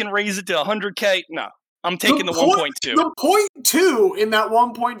 hey, we can raise it to 100K. No, I'm taking the 1.2. The 0.2 in that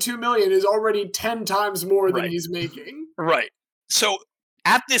 1.2 million is already 10 times more than he's making. Right. So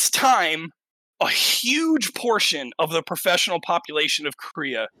at this time, a huge portion of the professional population of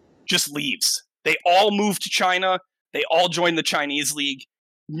Korea just leaves. They all move to China. They all join the Chinese league.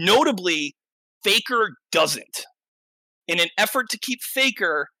 Notably, Faker doesn't. In an effort to keep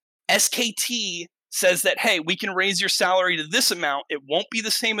Faker, SKT says that, hey, we can raise your salary to this amount. It won't be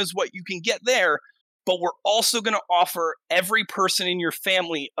the same as what you can get there, but we're also going to offer every person in your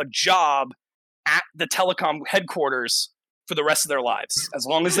family a job at the telecom headquarters for the rest of their lives. As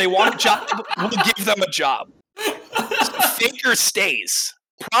long as they want a job, we'll give them a job. So Faker stays.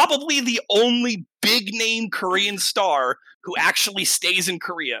 Probably the only big-name Korean star who actually stays in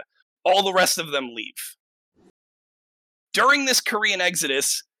Korea. All the rest of them leave. During this Korean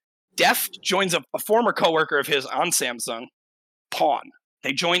exodus, Deft joins a former coworker of his on Samsung, Pawn.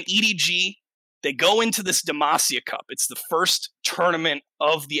 They join EDG. They go into this Demacia Cup. It's the first tournament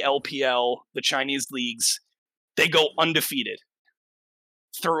of the LPL, the Chinese leagues. They go undefeated.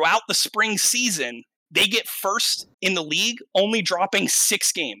 Throughout the spring season, they get first in the league, only dropping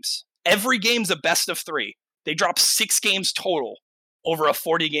 6 games. Every game's a best of 3. They drop 6 games total over a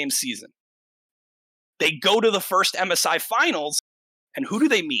 40-game season. They go to the first MSI finals, and who do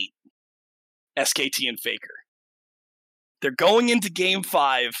they meet? SKT and Faker. They're going into game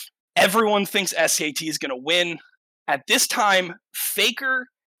 5. Everyone thinks SKT is going to win. At this time, Faker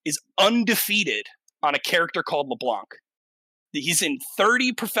is undefeated on a character called LeBlanc. He's in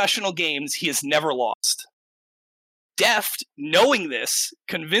 30 professional games. He has never lost. Deft, knowing this,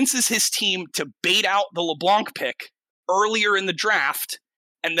 convinces his team to bait out the LeBlanc pick earlier in the draft,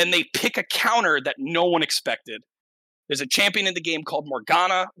 and then they pick a counter that no one expected. There's a champion in the game called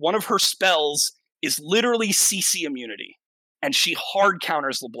Morgana. One of her spells is literally CC immunity, and she hard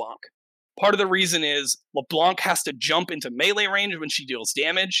counters LeBlanc. Part of the reason is LeBlanc has to jump into melee range when she deals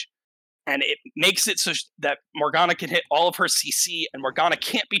damage, and it makes it so that Morgana can hit all of her CC, and Morgana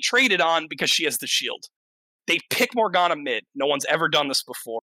can't be traded on because she has the shield. They pick Morgana mid. No one's ever done this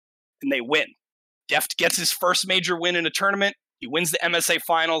before, and they win. Deft gets his first major win in a tournament. He wins the MSA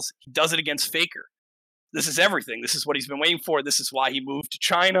finals. He does it against Faker. This is everything. This is what he's been waiting for. This is why he moved to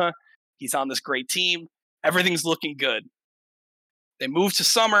China. He's on this great team. Everything's looking good. They move to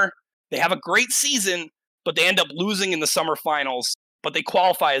summer. They have a great season, but they end up losing in the summer finals, but they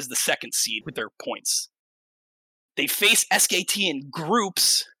qualify as the second seed with their points. They face SKT in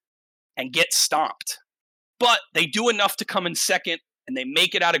groups and get stomped. But they do enough to come in second, and they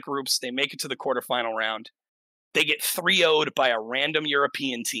make it out of groups. They make it to the quarterfinal round. They get 3-0'd by a random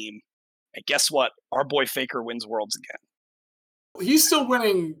European team. And guess what? Our boy Faker wins Worlds again. He's still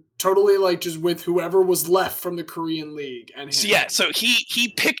winning totally like just with whoever was left from the Korean League. And so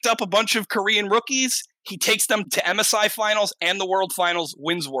he picked up a bunch of Korean rookies. He takes them to MSI finals and the World Finals,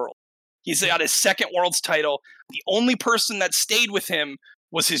 wins World. He's got his second Worlds title. The only person that stayed with him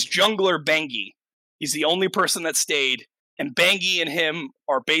was his jungler, Bengi. He's the only person that stayed. And Bengi and him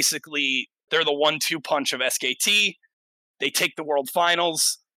are basically, they're the 1-2 punch of SKT. They take the World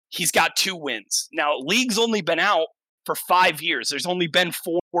Finals. He's got 2 wins. Now, League's only been out for 5 years. There's only been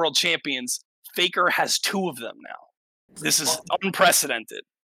 4 world champions. Faker has 2 of them now. This is unprecedented.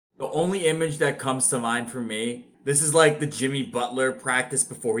 The only image that comes to mind for me, this is like the Jimmy Butler practice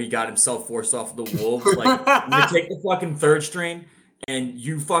before he got himself forced off the Wolves. Like, I'm going to take the fucking third string, and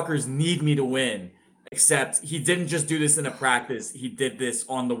you fuckers need me to win. Except he didn't just do this in a practice. He did this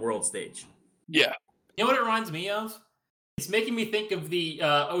on the world stage. Yeah. You know what it reminds me of? It's making me think of the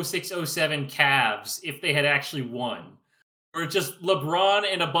 06-07 Cavs if they had actually won. Or just LeBron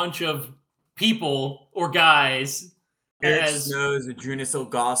and a bunch of people or guys. Eric Snows, Adrunas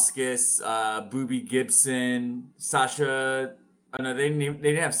Ilgauskas, Booby Gibson, Sasha. Oh no, they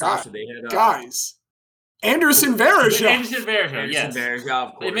didn't have Sasha. They had guys. Anderson Varejao. Anderson Varejao, yes. Varejao,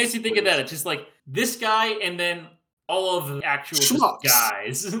 of course. It makes me think of that. It's just like this guy and then all of the actual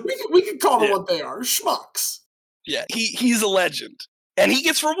guys. We can call them what they are, schmucks. Yeah, he's a legend. And he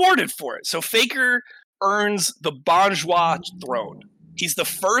gets rewarded for it. So Faker earns the Bonjour throne. He's the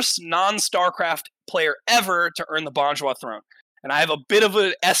first non-StarCraft player ever to earn the Bonjour throne. And I have a bit of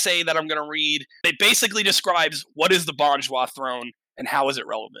an essay that I'm going to read. It basically describes what is the Bonjour throne and how is it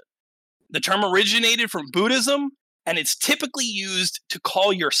relevant. The term originated from Buddhism, and it's typically used to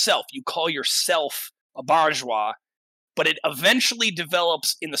call yourself. You call yourself a Bonjour, but it eventually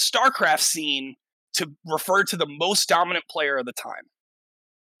develops in the StarCraft scene to refer to the most dominant player of the time.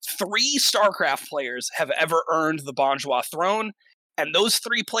 3 StarCraft players have ever earned the Bonjour throne, and those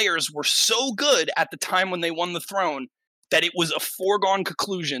 3 players were so good at the time when they won the throne that it was a foregone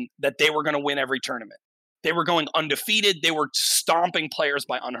conclusion that they were going to win every tournament. They were going undefeated. They were stomping players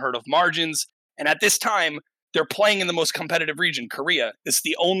by unheard of margins. And at this time, they're playing in the most competitive region, Korea. It's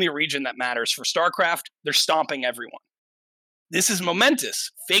the only region that matters for StarCraft. They're stomping everyone. This is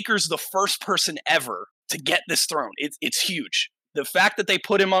momentous. Faker's the first person ever to get this throne. It's huge. The fact that they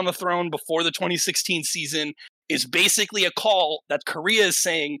put him on the throne before the 2016 season is basically a call that Korea is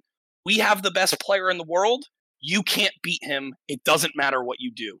saying, we have the best player in the world. You can't beat him. It doesn't matter what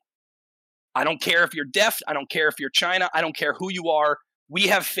you do. I don't care if you're Deft. I don't care if you're China. I don't care who you are. We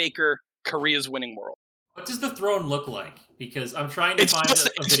have Faker. Korea's winning world. What does the throne look like? Because I'm trying to find a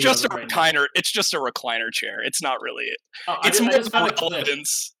video it's just a right recliner. now. It's just a recliner chair. It's not really it. It's more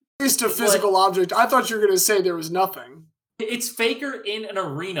evidence. It's a physical object. I thought you were going to say there was nothing. It's Faker in an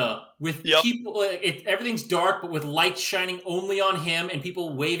arena with people. Everything's dark, but with lights shining only on him, and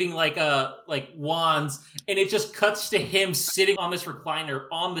people waving like wands. And it just cuts to him sitting on this recliner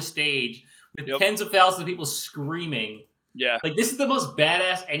on the stage with tens of thousands of people screaming. Yeah, like this is the most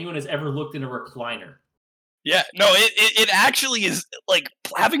badass anyone has ever looked in a recliner. Yeah, no, it actually is. Like,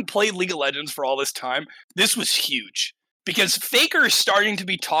 having played League of Legends for all this time, this was huge because Faker is starting to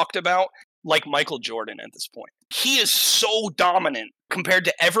be talked about like Michael Jordan at this point. He is so dominant compared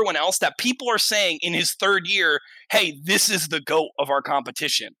to everyone else that people are saying in his 3rd year, hey, this is the GOAT of our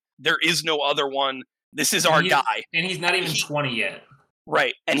competition. There is no other one. This is our guy. And he's not even 20 yet.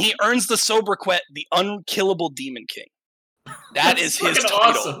 Right. And he earns the sobriquet, the Unkillable Demon King. That is his title.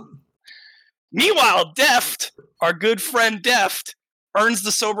 Awesome. Meanwhile, Deft, our good friend Deft, earns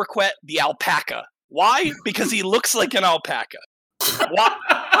the sobriquet, the Alpaca. Why? Because he looks like an alpaca. Why?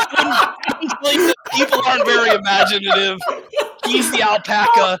 People aren't very imaginative. He's the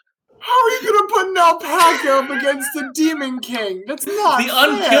alpaca. How are you going to put an alpaca up against the Demon King? That's not The fair.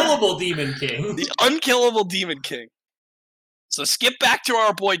 unkillable Demon King. The unkillable Demon King. So skip back to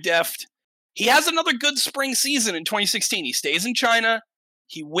our boy Deft. He has another good spring season in 2016. He stays in China.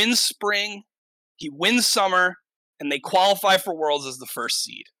 He wins spring. He wins summer. And they qualify for Worlds as the first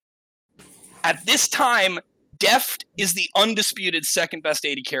seed. At this time, Deft is the undisputed second best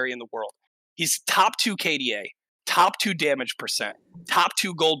AD carry in the world. He's top 2 KDA, top 2 damage percent, top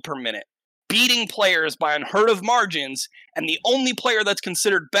 2 gold per minute, beating players by unheard of margins, and the only player that's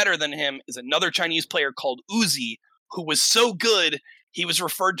considered better than him is another Chinese player called Uzi, who was so good he was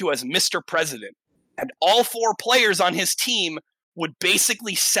referred to as Mr. President. And all 4 players on his team would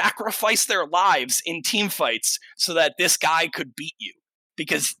basically sacrifice their lives in team fights so that this guy could beat you.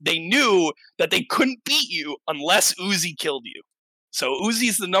 Because they knew that they couldn't beat you unless Uzi killed you. So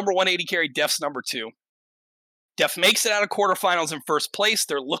Uzi's the number 1 AD carry, Deft's number 2. Deft makes it out of quarterfinals in first place.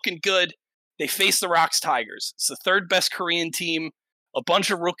 They're looking good. They face the ROX Tigers. It's the 3rd best Korean team, a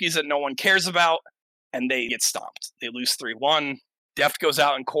bunch of rookies that no one cares about, and they get stomped. They lose 3-1. Deft goes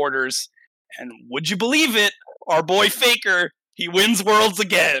out in quarters, and would you believe it, our boy Faker, he wins Worlds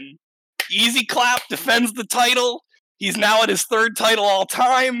again. Easy clap, defends the title. He's now at his 3rd title all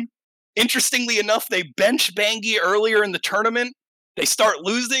time. Interestingly enough, they bench Bangi earlier in the tournament. They start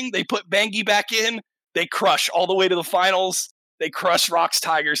losing. They put Bangi back in. They crush all the way to the finals. They crush ROX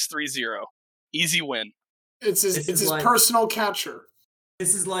Tigers 3-0. Easy win. It's his personal catcher.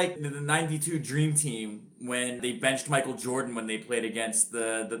 This is like the 92 Dream Team when they benched Michael Jordan when they played against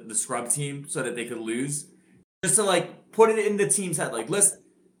the scrub team so that they could lose. Just to like put it in the team's head. Like, listen,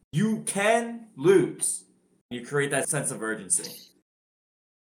 you can lose. You create that sense of urgency.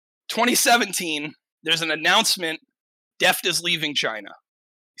 2017, there's an announcement. Deft is leaving China.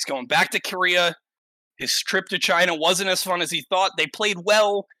 He's going back to Korea. His trip to China wasn't as fun as he thought. They played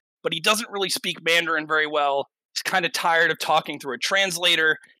well, but he doesn't really speak Mandarin very well. He's kind of tired of talking through a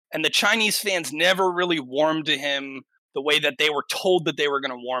translator, and the Chinese fans never really warmed to him the way that they were told that they were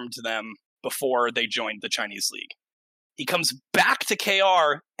going to warm to them before they joined the Chinese league. He comes back to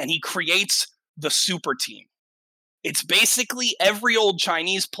KR, and he creates the super team. It's basically every old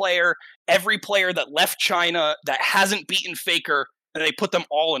Chinese player, every player that left China that hasn't beaten Faker, and they put them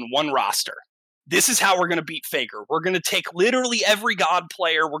all in one roster. This is how we're going to beat Faker. We're going to take literally every God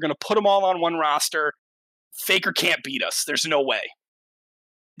player. We're going to put them all on one roster. Faker can't beat us. There's no way.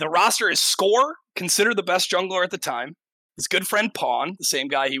 The roster is Score, considered the best jungler at the time. His good friend Pawn, the same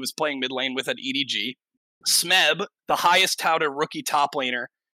guy he was playing mid lane with at EDG. Smeb, the highest touted rookie top laner.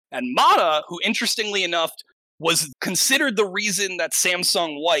 And Mata, who interestingly enough was considered the reason that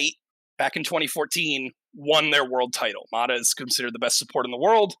Samsung White, back in 2014, won their world title. Mata is considered the best support in the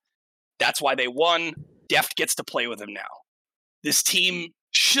world. That's why they won. Deft gets to play with him now. This team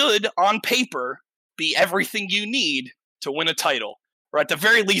should, on paper, be everything you need to win a title. Or at the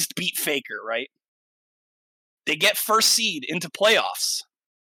very least, beat Faker, right? They get first seed into playoffs.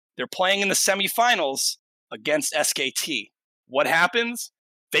 They're playing in the semifinals against SKT. What happens?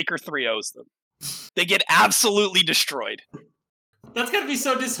 Faker 3-0s them. They get absolutely destroyed. That's gotta be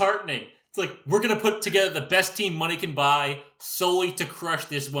so disheartening. It's like, we're gonna put together the best team money can buy solely to crush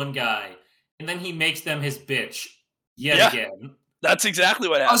this one guy. And then he makes them his bitch. Yet again. That's exactly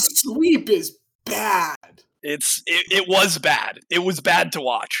what happened. A sweep is bad. It was bad. It was bad to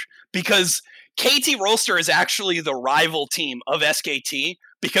watch. Because KT Rolster is actually the rival team of SKT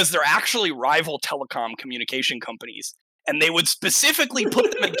because they're actually rival telecom communication companies. And they would specifically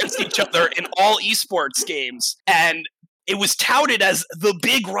put them against each other in all esports games. And it was touted as the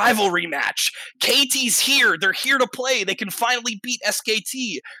big rivalry match. KT's here. They're here to play. They can finally beat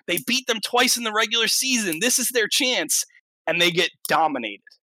SKT. They beat them twice in the regular season. This is their chance. And they get dominated.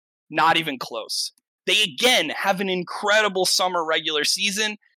 Not even close. They again have an incredible summer regular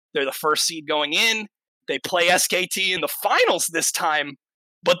season. They're the first seed going in. They play SKT in the finals this time,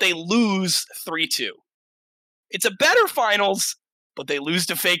 but they lose 3-2. It's a better finals, but they lose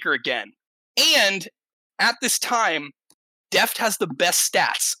to Faker again. And at this time, Deft has the best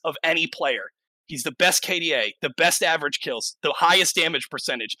stats of any player. He's the best KDA, the best average kills, the highest damage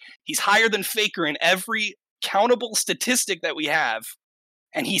percentage. He's higher than Faker in every countable statistic that we have,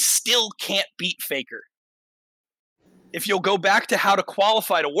 and he still can't beat Faker. If you'll go back to how to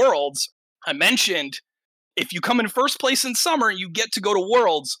qualify to Worlds, I mentioned if you come in first place in summer, you get to go to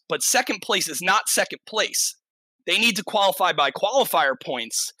Worlds, but second place is not second place. They need to qualify by qualifier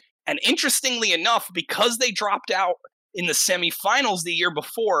points. And interestingly enough, because they dropped out in the semifinals the year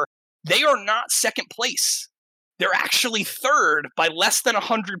before, they are not second place. They're actually third by less than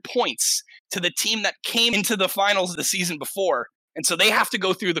 100 points to the team that came into the finals the season before. And so they have to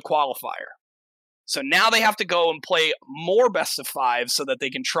go through the qualifier. So now they have to go and play more best of 5 so that they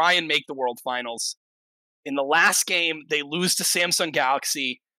can try and make the World Finals. In the last game, they lose to Samsung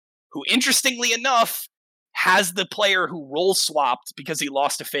Galaxy, who, interestingly enough, has the player who role swapped because he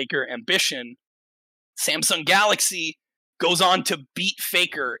lost to Faker, Ambition. Samsung Galaxy goes on to beat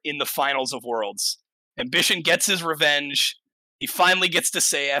Faker in the finals of Worlds. Ambition gets his revenge. He finally gets to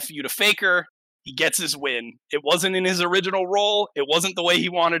say F you to Faker. He gets his win. It wasn't in his original role. It wasn't the way he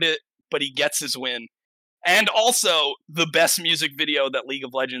wanted it, but he gets his win. And also the best music video that League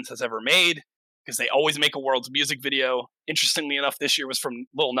of Legends has ever made, because they always make a Worlds music video. Interestingly enough, this year was from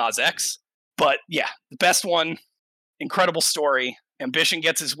Lil Nas X. But yeah, the best one. Incredible story. Ambition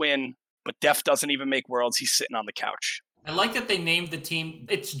gets his win, but Deft doesn't even make Worlds. He's sitting on the couch. I like that they named the team.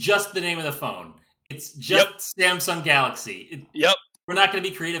 It's just the name of the phone. It's just Samsung Galaxy. We're not going to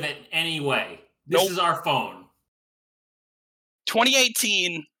be creative in any way. This is our phone.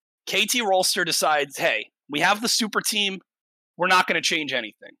 2018, KT Rolster decides, hey, we have the super team. We're not going to change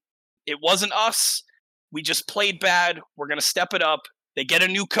anything. It wasn't us. We just played bad. We're going to step it up. They get a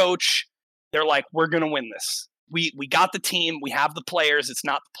new coach. They're like, we're going to win this. We got the team. We have the players. It's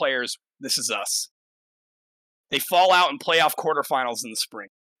not the players. This is us. They fall out in playoff quarterfinals in the spring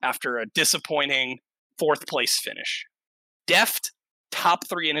after a disappointing 4th place finish. Deft, top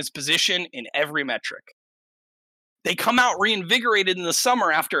 3 in his position in every metric. They come out reinvigorated in the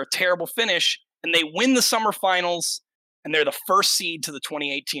summer after a terrible finish, and they win the summer finals, and they're the first seed to the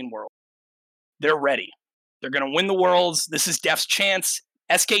 2018 World. They're ready. They're going to win the Worlds. This is Deft's chance.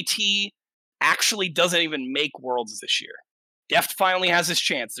 SKT actually doesn't even make Worlds this year. Deft finally has his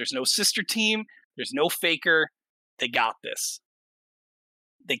chance. There's no sister team. There's no Faker. They got this.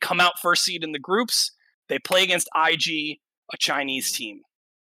 They come out first seed in the groups. They play against IG, a Chinese team.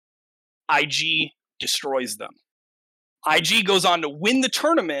 IG destroys them. IG goes on to win the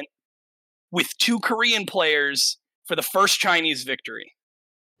tournament with 2 Korean players for the first Chinese victory.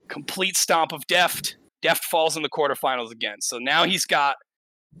 Complete stomp of Deft. Deft falls in the quarterfinals again. So now he's got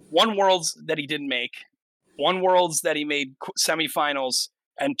 1 Worlds that he didn't make, 1 Worlds that he made semifinals,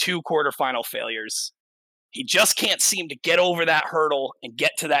 and 2 quarterfinal failures. He just can't seem to get over that hurdle and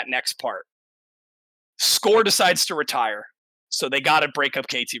get to that next part. Score decides to retire, so they got to break up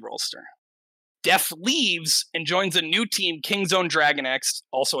KT Rolster. Deft leaves and joins a new team, Kingzone Dragon X,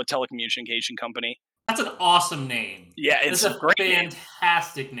 also a telecommunication company. That's an awesome name. Yeah, it's a great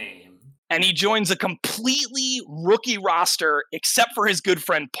fantastic name. And he joins a completely rookie roster, except for his good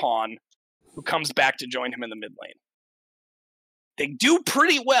friend Pawn, who comes back to join him in the mid lane. They do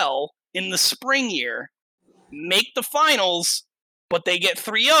pretty well in the spring year, make the finals, but they get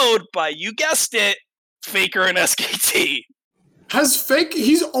 3-0'd by, you guessed it, Faker and SKT.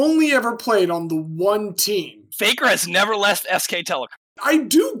 He's only ever played on the one team. Faker has never left SK Telecom. I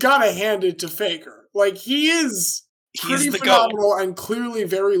do gotta hand it to Faker. Like, he's pretty phenomenal and clearly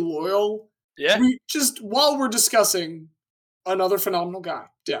very loyal. Yeah. While we're discussing another phenomenal guy,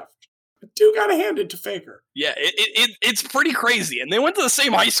 Deft, I do gotta hand it to Faker. Yeah, it's pretty crazy. And they went to the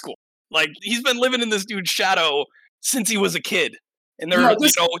same high school. Like, he's been living in this dude's shadow since he was a kid. And they're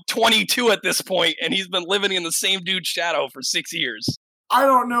 22 at this point, and he's been living in the same dude's shadow for 6 years. I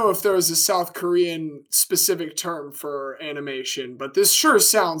don't know if there's a South Korean specific term for animation, but this sure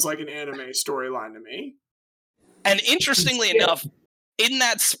sounds like an anime storyline to me. And interestingly enough, in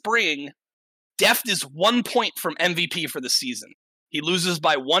that spring, Deft is 1 point from MVP for the season. He loses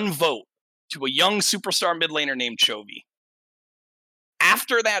by 1 vote to a young superstar mid laner named Chovy.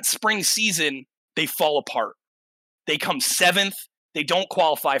 After that spring season, they fall apart. They come 7th. They don't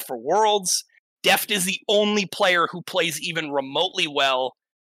qualify for Worlds. Deft is the only player who plays even remotely well.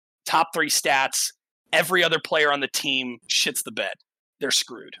 Top 3 stats. Every other player on the team shits the bed. They're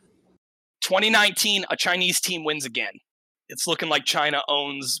screwed. 2019, a Chinese team wins again. It's looking like China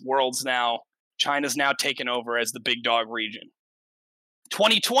owns Worlds now. China's now taken over as the big dog region.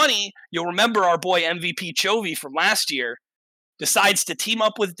 2020, you'll remember our boy MVP Chovy from last year decides to team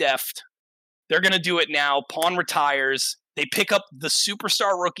up with Deft. They're going to do it now. Pawn retires. They pick up the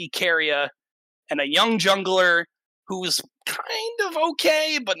superstar rookie Keria and a young jungler who's kind of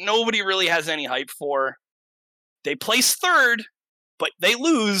okay, but nobody really has any hype for. They place 3rd, but they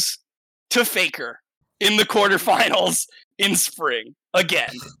lose to Faker in the quarterfinals in spring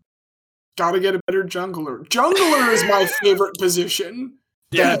again. Gotta get a better jungler. Jungler is my favorite position.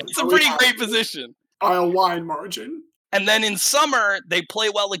 Yeah, it's a pretty great position. By a wide margin. And then in summer, they play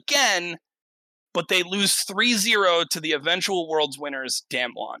well again, but they lose 3-0 to the eventual Worlds winners,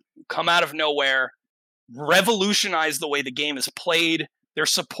 Damwon. Come out of nowhere, revolutionize the way the game is played. Their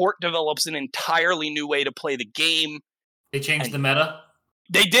support develops an entirely new way to play the game. They changed the meta?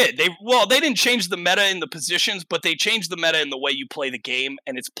 They did. They didn't change the meta in the positions, but they changed the meta in the way you play the game,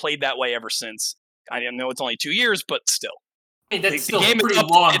 and it's played that way ever since. I know it's only 2 years, but still. I mean, that's the still game is pretty up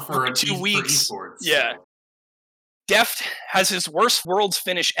long in for 2 weeks. esports. Yeah. So. Deft has his worst Worlds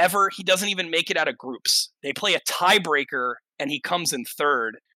finish ever. He doesn't even make it out of groups. They play a tiebreaker, and he comes in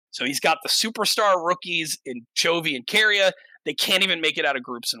third. So he's got the superstar rookies in Chovy and Keria. They can't even make it out of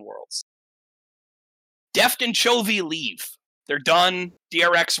groups in Worlds. Deft and Chovy leave. They're done.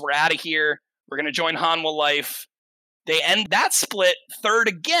 DRX, we're out of here. We're going to join Hanwha Life. They end that split third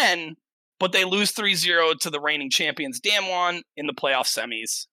again, but they lose 3-0 to the reigning champions Damwon in the playoff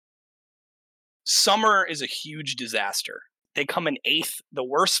semis. Summer is a huge disaster. They come in 8th, the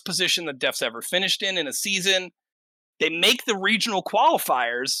worst position that Deft's ever finished in a season. They make the regional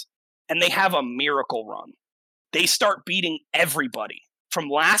qualifiers, and they have a miracle run. They start beating everybody. From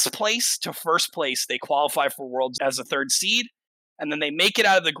last place to first place, they qualify for Worlds as a 3rd seed, and then they make it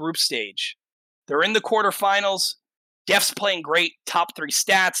out of the group stage. They're in the quarterfinals. Deft's playing great, top 3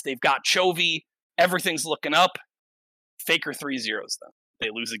 stats. They've got Chovy. Everything's looking up. Faker 3-0s them. They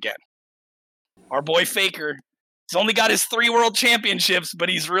lose again. Our boy Faker, he's only got his 3 world championships, but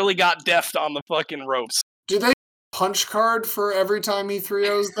he's really got Deft on the fucking ropes. Do they punch card for every time he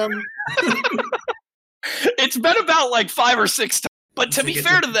 3-0s them? It's been about like 5 or 6 times. But to be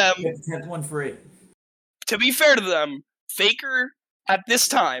fair to them, Get the 10th one free. To be fair to them, Faker at this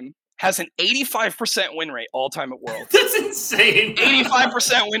time has an 85% win rate all time at Worlds. That's insane.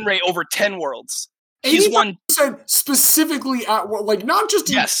 85% win rate over 10 Worlds. He's won specifically at like not just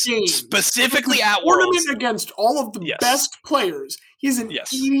in games, specifically at tournament Worlds against all of the best players. He's an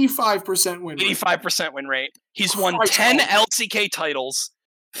 85% win rate. 85% win rate. He's won 10 LCK titles,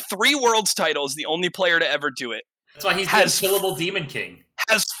 3 Worlds titles, the only player to ever do it. That's why he's the unkillable Demon King.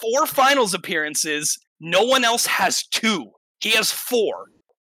 Has 4 finals appearances. No one else has 2. He has 4.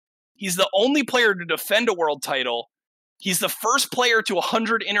 He's the only player to defend a world title. He's the first player to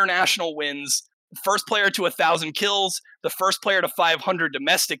 100 international wins, the first player to 1,000 kills, the first player to 500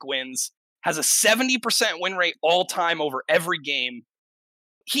 domestic wins, has a 70% win rate all time over every game.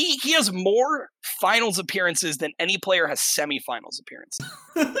 He has more finals appearances than any player has semifinals appearances.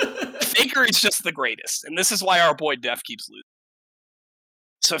 Faker is just the greatest, and this is why our boy Deft keeps losing.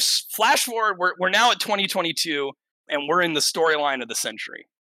 So flash forward, we're now at 2022, and we're in the storyline of the century.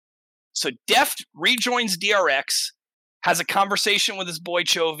 So Deft rejoins DRX, has a conversation with his boy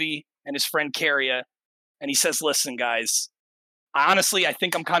Chovy and his friend Keria, and he says, listen, guys, honestly, I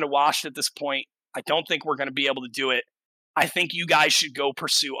think I'm kind of washed at this point. I don't think we're going to be able to do it. I think you guys should go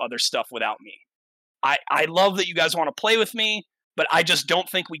pursue other stuff without me. I love that you guys want to play with me, but I just don't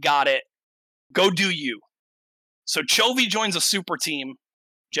think we got it. Go do you. So Chovy joins a super team,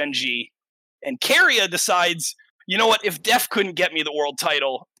 Gen G, and Keria decides, you know what, if Deft couldn't get me the world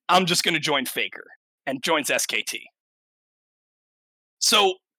title, I'm just going to join Faker, and joins SKT.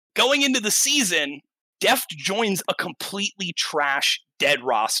 So going into the season, Deft joins a completely trash, dead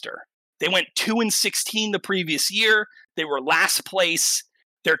roster. They went 2-16 the previous year. They were last place.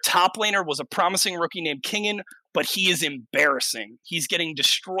 Their top laner was a promising rookie named Kingen, but he is embarrassing. He's getting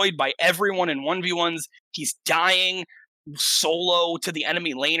destroyed by everyone in 1v1s. He's dying solo to the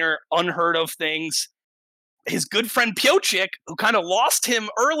enemy laner, unheard of things. His good friend Piochik, who kind of lost him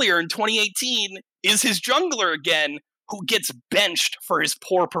earlier in 2018, is his jungler again, who gets benched for his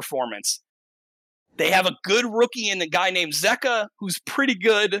poor performance. They have a good rookie in a guy named Zeka, who's pretty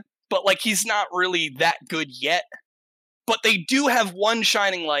good, but like he's not really that good yet. But they do have one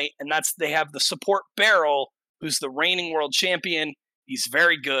shining light, and that's they have the support Beryl, who's the reigning world champion. He's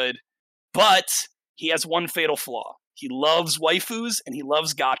very good, but he has one fatal flaw. He loves waifus, and he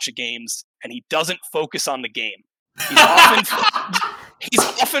loves gacha games, and he doesn't focus on the game. He's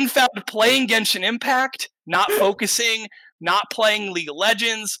often found playing Genshin Impact, not focusing, not playing League of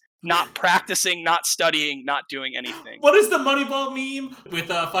Legends, not practicing, not studying, not doing anything. What is the Moneyball meme with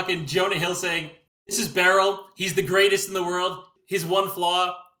fucking Jonah Hill saying, this is Beryl, he's the greatest in the world, his one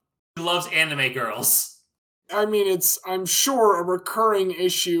flaw, he loves anime girls. I mean, it's, I'm sure, a recurring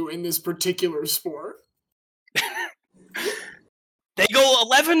issue in this particular sport. They go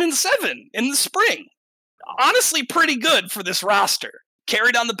 11-7 in the spring. Honestly, pretty good for this roster.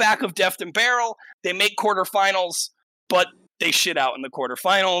 Carried on the back of Deft and Beryl, they make quarterfinals, but they shit out in the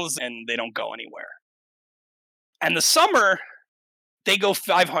quarterfinals, and they don't go anywhere. And the summer, they go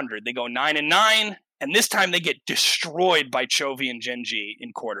 500. They go 9-9, and this time they get destroyed by Chovy and Gen G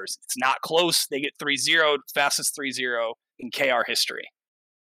in quarters. It's not close. They get 3-0, fastest 3-0 in KR history.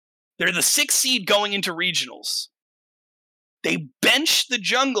 They're the 6th seed going into regionals. They bench the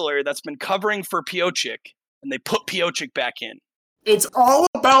jungler that's been covering for Piochik, and they put Piotrek back in. It's all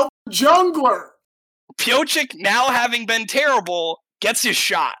about the jungler. Piotrek, now having been terrible, gets his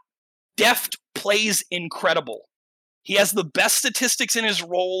shot. Deft plays incredible. He has the best statistics in his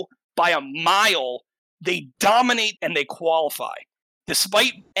role by a mile. They dominate and they qualify.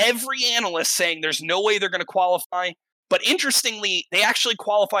 Despite every analyst saying there's no way they're going to qualify. But interestingly, they actually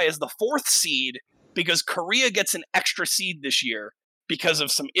qualify as the 4th seed because Korea gets an extra seed this year because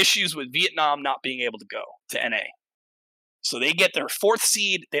of some issues with Vietnam not being able to go to NA. So they get their 4th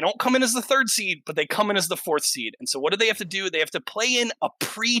seed. They don't come in as the 3rd seed, but they come in as the 4th seed. And so what do they have to do? They have to play in a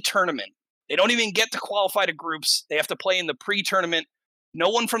pre-tournament. They don't even get to qualify to groups. They have to play in the pre-tournament. No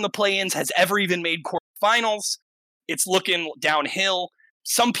one from the play-ins has ever even made quarterfinals. It's looking downhill.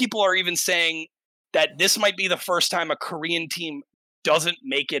 Some people are even saying that this might be the first time a Korean team doesn't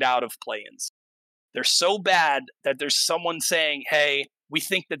make it out of play-ins. They're so bad that there's someone saying, hey, we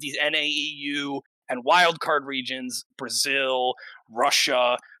think that these NAEU and wildcard regions, Brazil,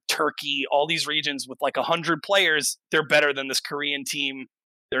 Russia, Turkey, all these regions with like 100 players, they're better than this Korean team.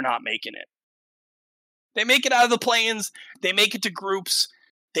 They're not making it. They make it out of the play-ins. They make it to groups.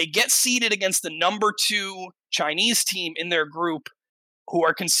 They get seeded against the number 2 Chinese team in their group, who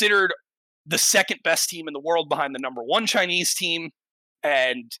are considered the 2nd best team in the world behind the number 1 Chinese team.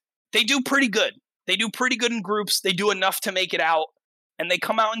 And they do pretty good. They do pretty good in groups. They do enough to make it out. And they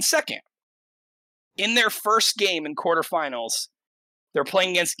come out in 2nd. In their first game in quarterfinals, they're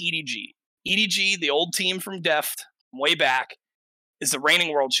playing against EDG. EDG, the old team from Deft, way back, is the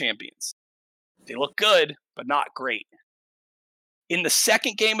reigning world champions. They look good, but not great. In the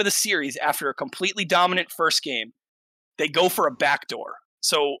 2nd game of the series, after a completely dominant first game, they go for a backdoor.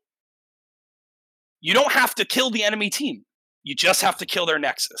 So you don't have to kill the enemy team. You just have to kill their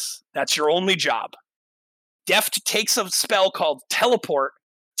Nexus. That's your only job. Deft takes a spell called Teleport,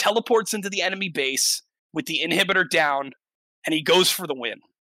 teleports into the enemy base with the inhibitor down, and he goes for the win.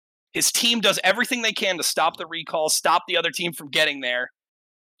 His team does everything they can to stop the recall, stop the other team from getting there.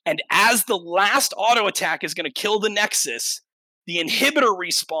 And as the last auto attack is going to kill the Nexus, the inhibitor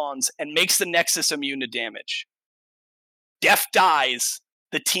respawns and makes the Nexus immune to damage. Deft dies.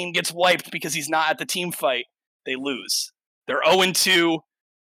 The team gets wiped because he's not at the team fight. They lose. They're 0-2.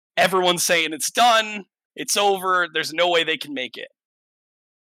 Everyone's saying it's done. It's over. There's no way they can make it.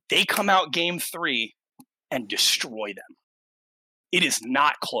 They come out game 3 and destroy them. It is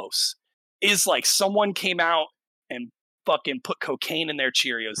not close. It is like someone came out and fucking put cocaine in their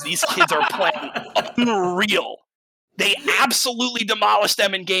Cheerios. These kids are playing unreal. They absolutely demolished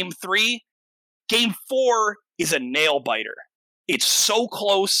them in game 3. Game 4 is a nail biter. It's so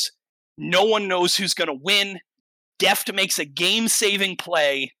close. No one knows who's going to win. Deft makes a game-saving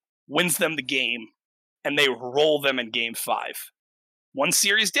play, wins them the game, and they roll them in game 5. 1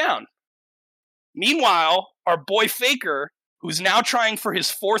 series down. Meanwhile, our boy Faker, who's now trying for his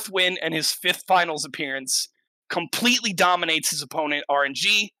 4th win and his 5th finals appearance, completely dominates his opponent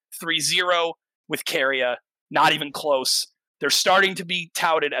RNG 3-0 with Keria. Not even close. They're starting to be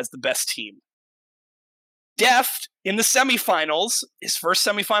touted as the best team. Deft, in the semifinals, his first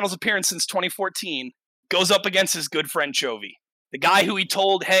semifinals appearance since 2014, goes up against his good friend Chovy. The guy who he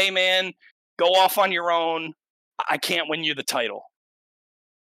told, hey man, go off on your own. I can't win you the title.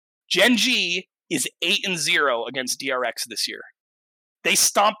 Gen G is 8-0 against DRX this year. They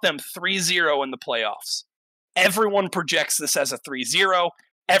stomped them 3-0 in the playoffs. Everyone projects this as a 3-0.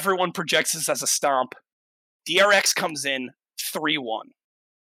 Everyone projects this as a stomp. DRX comes in 3-1.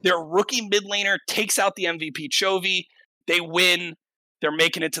 Their rookie mid laner takes out the MVP Chovy. They win. They're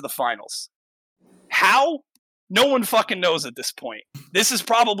making it to the finals. How? No one fucking knows at this point. This is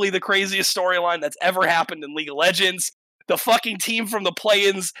probably the craziest storyline that's ever happened in League of Legends. The fucking team from the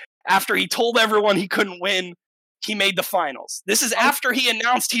play-ins, after he told everyone he couldn't win, he made the finals. This is after he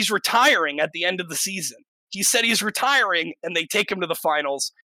announced he's retiring at the end of the season. He said he's retiring, and they take him to the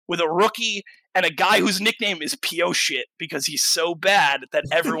finals with a rookie and a guy whose nickname is Pio Shit because he's so bad that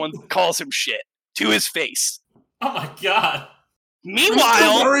everyone calls him shit to his face. Oh my god.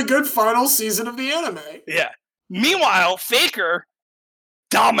 Meanwhile, a very good final season of the anime. Yeah. Meanwhile, Faker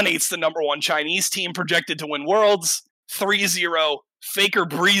dominates the number 1 Chinese team projected to win Worlds 3-0. Faker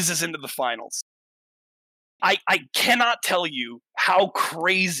breezes into the finals. I cannot tell you how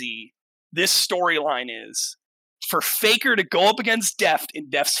crazy this storyline is. For Faker to go up against Deft in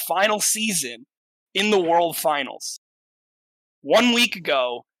Deft's final season in the World Finals. 1 week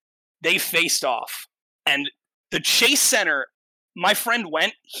ago, they faced off. And the Chase Center, my friend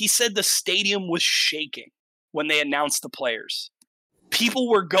went, he said the stadium was shaking when they announced the players. People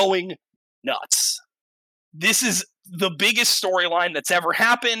were going nuts. This is the biggest storyline that's ever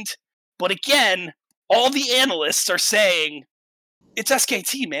happened. But again, all the analysts are saying, it's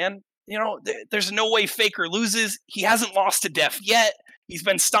SKT, man. You know, there's no way Faker loses. He hasn't lost to Def yet. He's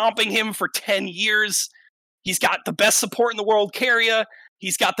been stomping him for 10 years. He's got the best support in the world, Keria.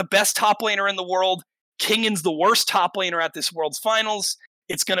 He's got the best top laner in the world. Kingan's the worst top laner at this World's Finals.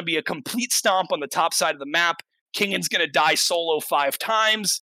 It's going to be a complete stomp on the top side of the map. Kingan's going to die solo 5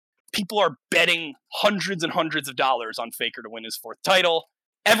 times. People are betting hundreds and hundreds of dollars on Faker to win his 4th title.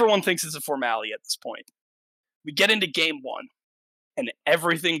 Everyone thinks it's a formality at this point. We get into game 1, and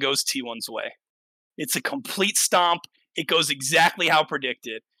everything goes T1's way. It's a complete stomp. It goes exactly how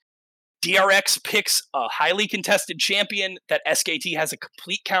predicted. DRX picks a highly contested champion that SKT has a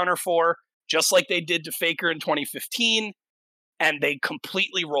complete counter for, just like they did to Faker in 2015, and they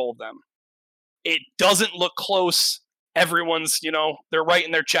completely roll them. It doesn't look close. Everyone's, they're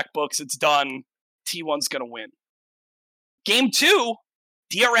writing their checkbooks. It's done. T1's going to win. Game 2,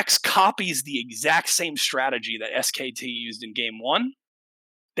 DRX copies the exact same strategy that SKT used in game 1.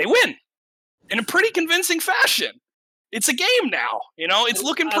 They win in a pretty convincing fashion. It's a game now. It's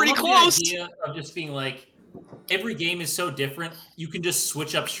looking pretty close. The idea of just being like, every game is so different. You can just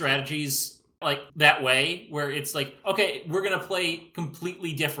switch up strategies like that way, where it's like, okay, we're going to play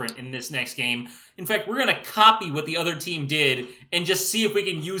completely different in this next game. In fact, we're going to copy what the other team did and just see if we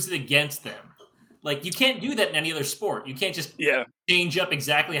can use it against them. Like, you can't do that in any other sport. You can't just change up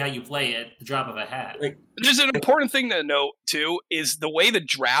exactly how you play at the drop of a hat. There's an important thing to note, too, is the way the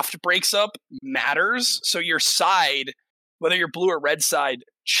draft breaks up matters. So your side, whether you're blue or red side,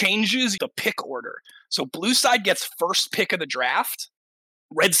 changes the pick order. So blue side gets first pick of the draft.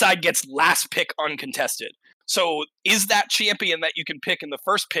 Red side gets last pick uncontested. So is that champion that you can pick in the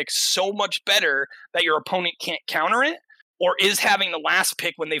first pick so much better that your opponent can't counter it? Or is having the last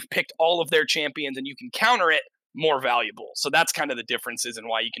pick when they've picked all of their champions and you can counter it more valuable? So that's kind of the differences in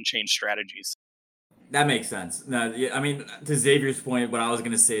why you can change strategies. That makes sense. No, I mean, to Xavier's point, what I was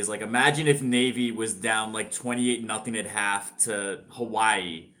going to say is, like, imagine if Navy was down like 28-0 at half to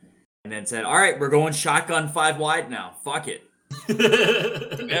Hawaii and then said, all right, we're going shotgun 5 wide now. Fuck it.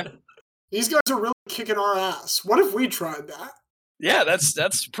 Yeah. These guys are really kicking our ass. What if we tried that? Yeah,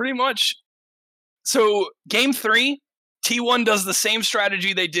 that's pretty much. So game 3, T1 does the same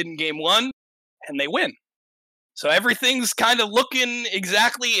strategy they did in game 1, and they win. So everything's kind of looking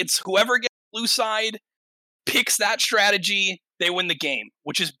exactly. It's whoever gets blue side picks that strategy, they win the game,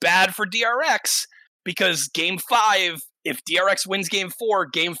 which is bad for DRX because game 5, if DRX wins game 4,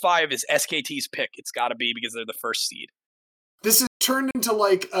 game 5 is SKT's pick. It's got to be because they're the first seed. This has turned into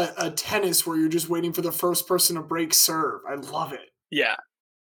like a tennis where you're just waiting for the first person to break serve. I love it. Yeah.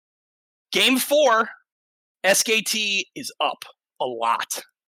 Game 4, SKT is up a lot.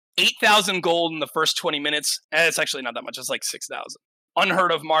 8,000 gold in the first 20 minutes. It's actually not that much. It's like 6,000.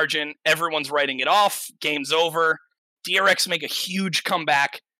 Unheard of margin. Everyone's writing it off. Game's over. DRX make a huge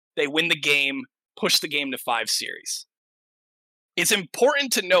comeback. They win the game, push the game to 5 series. It's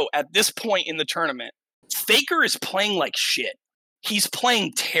important to note at this point in the tournament, Faker is playing like shit. He's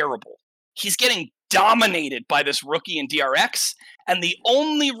playing terrible. He's getting dominated by this rookie in DRX, and the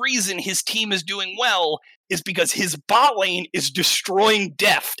only reason his team is doing well is because his bot lane is destroying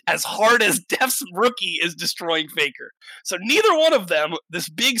Deft as hard as Deft's rookie is destroying Faker. So neither one of them, this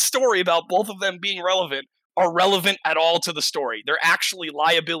big story about both of them being relevant, are relevant at all to the story. They're actually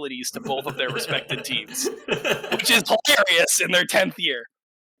liabilities to both of their respective teams, which is hilarious in their 10th year.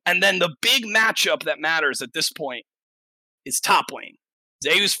 And then the big matchup that matters at this point is top lane.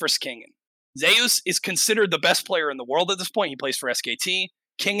 Zeus versus Kingan. Zeus is considered the best player in the world at this point. He plays for SKT.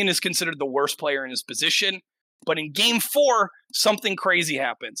 Kingan is considered the worst player in his position. But in game 4, something crazy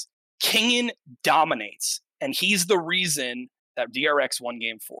happens. Kingan dominates, and he's the reason that DRX won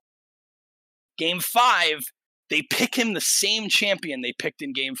game 4. Game 5, they pick him the same champion they picked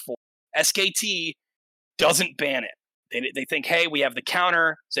in game 4. SKT doesn't ban it. They think, hey, we have the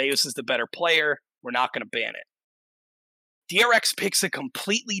counter. Zeus is the better player. We're not going to ban it. DRX picks a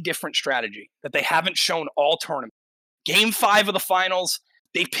completely different strategy that they haven't shown all tournament. Game 5 of the finals,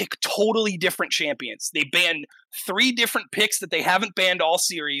 they pick totally different champions. They ban 3 different picks that they haven't banned all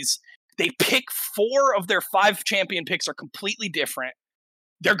series. They pick 4 of their 5 champion picks are completely different.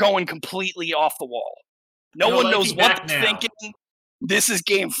 They're going completely off the wall. No one knows what they're thinking. This is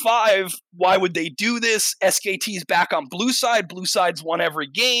game 5. Why would they do this? SKT's back on blue side. Blue side's won every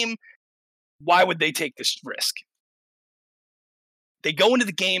game. Why would they take this risk? They go into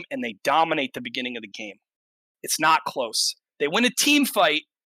the game and they dominate the beginning of the game. It's not close. They win a team fight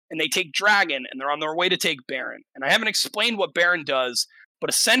and they take Dragon and they're on their way to take Baron. And I haven't explained what Baron does, but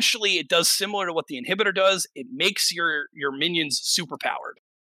essentially it does similar to what the inhibitor does. It makes your minions superpowered.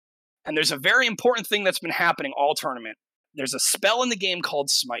 And there's a very important thing that's been happening all tournament. There's a spell in the game called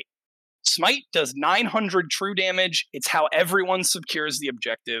Smite. Smite does 900 true damage. It's how everyone secures the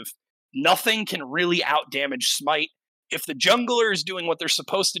objective. Nothing can really out-damage Smite. If the jungler is doing what they're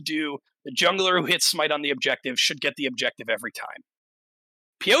supposed to do, the jungler who hits Smite on the objective should get the objective every time.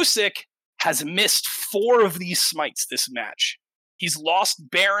 Pyosik has missed 4 of these Smites this match. He's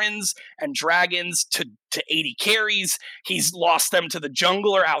lost Barons and Dragons to 80 carries. He's lost them to the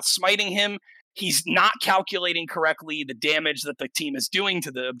jungler outsmiting him. He's not calculating correctly the damage that the team is doing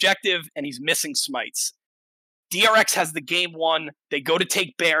to the objective, and he's missing Smites. DRX has the game won. They go to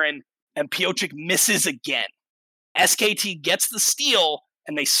take Baron, and Pyosik misses again. SKT gets the steal,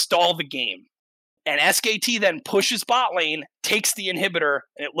 and they stall the game. And SKT then pushes bot lane, takes the inhibitor,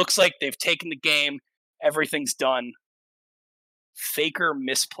 and it looks like they've taken the game. Everything's done. Faker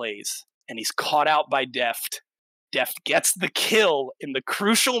misplays, and he's caught out by Deft. Deft gets the kill in the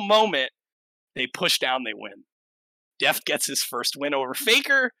crucial moment. They push down, they win. Deft gets his first win over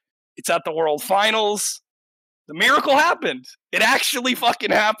Faker. It's at the World Finals. The miracle happened. It actually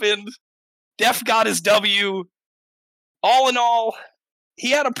fucking happened. Deft got his W. All in all,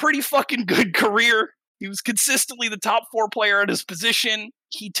 he had a pretty fucking good career. He was consistently the top 4 player at his position.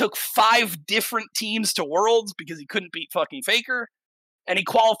 He took 5 different teams to Worlds because he couldn't beat fucking Faker. And he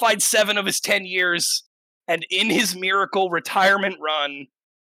qualified 7 of his 10 years. And in his miracle retirement run,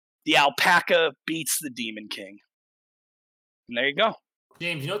 the Alpaca beats the Demon King. And there you go.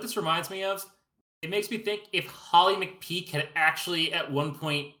 James, you know what this reminds me of? It makes me think if Holly McPeak had actually at one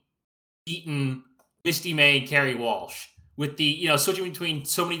point beaten Misty May and Carrie Walsh with the, switching between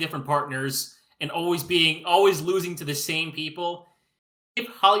so many different partners and always losing to the same people. If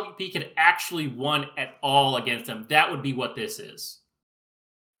Holly McPeak had actually won at all against them, that would be what this is.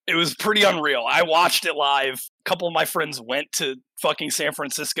 It was pretty unreal. I watched it live. A couple of my friends went to fucking San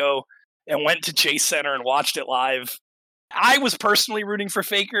Francisco and went to Chase Center and watched it live. I was personally rooting for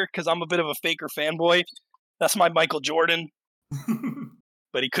Faker because I'm a bit of a Faker fanboy. That's my Michael Jordan.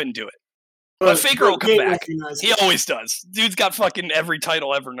 But he couldn't do it. But Faker will come back. He always does. Dude's got fucking every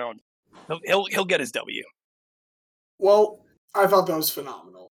title ever known. He'll get his W. Well, I thought that was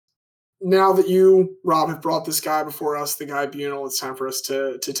phenomenal. Now that you, Rob, have brought this guy before us, the guy Bunal, it's time for us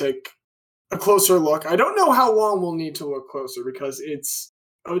to take a closer look. I don't know how long we'll need to look closer because it's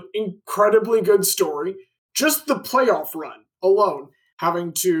an incredibly good story. Just the playoff run alone,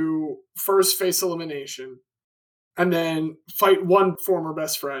 having to first face elimination and then fight one former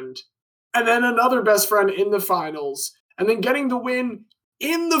best friend and then another best friend in the finals and then getting the win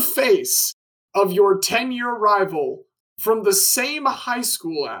in the face of your 10-year rival from the same high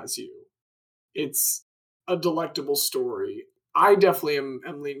school as you. It's a delectable story. I definitely am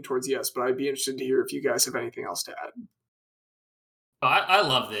leaning towards yes, but I'd be interested to hear if you guys have anything else to add. I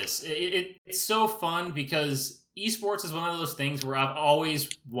love this. It's so fun because esports is one of those things where I've always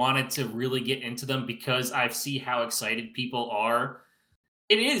wanted to really get into them because I see how excited people are.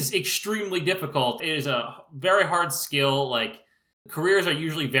 It is extremely difficult. It is a very hard skill. Like, careers are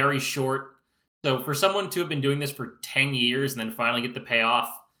usually very short. So for someone to have been doing this for 10 years and then finally get the payoff,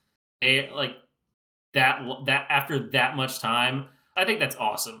 that after that much time, I think that's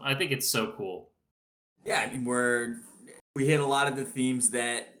awesome. I think it's so cool. Yeah, I mean, we hit a lot of the themes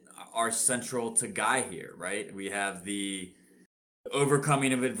that are central to Guy here, right? We have the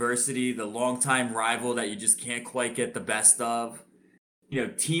overcoming of adversity, the longtime rival that you just can't quite get the best of,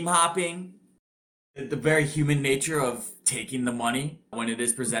 team hopping, the very human nature of taking the money when it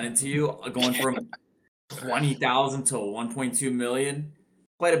is presented to you, going from 20,000 to 1.2 million,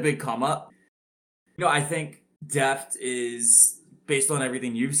 quite a big come up. I think Deft is, based on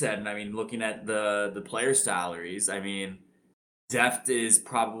everything you've said, and I mean, looking at the player salaries, I mean, Deft is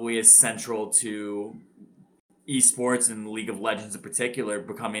probably as central to esports and League of Legends in particular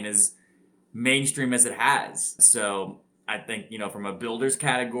becoming as mainstream as it has. So I think, from a builders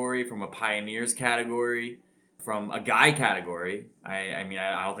category, from a pioneers category, from a guy category, I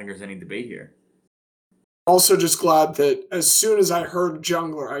don't think there's any debate here. Also just glad that as soon as I heard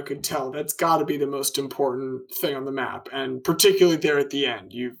jungler, I could tell that's got to be the most important thing on the map, and particularly there at the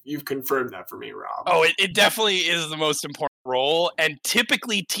end. You've confirmed that for me, Rob. Oh, it definitely is the most important role, and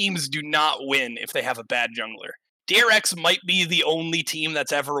typically teams do not win if they have a bad jungler. DRX might be the only team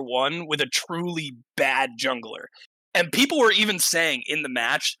that's ever won with a truly bad jungler. And people were even saying in the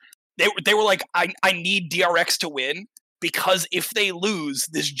match, they were like, I need DRX to win because if they lose,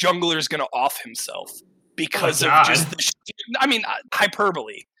 this jungler is going to off himself. Because of just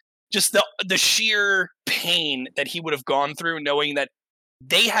hyperbole. Just the sheer pain that he would have gone through knowing that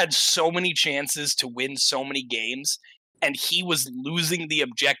they had so many chances to win so many games. and he was losing the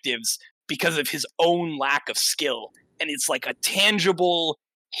objectives because of his own lack of skill. And it's like a tangible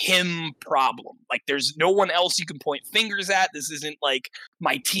him problem. Like there's no one else you can point fingers at. This isn't like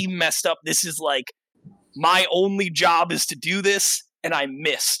my team messed up. This is like my only job is to do this, and I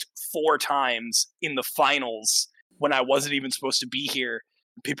missed 4 times in the finals when I wasn't even supposed to be here.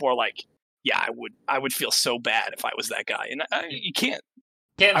 People are like, yeah, I would feel so bad if I was that guy. And you can't.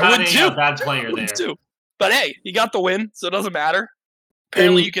 Can't I would hide too. a bad player there. Too. But hey, you got the win, so it doesn't matter.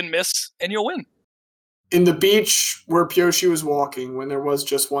 Apparently you can miss and you'll win. In the beach where Pyoshi was walking, when there was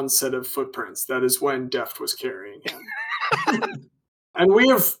just one set of footprints, that is when Deft was carrying him. And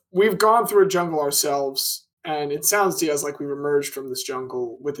we've gone through a jungle ourselves, and it sounds to us like we've emerged from this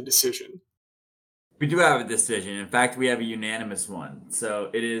jungle with a decision. We do have a decision. In fact, we have a unanimous one. So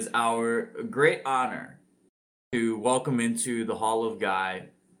it is our great honor to welcome into the Hall of Guy,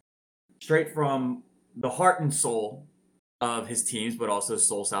 straight from the heart and soul of his teams, but also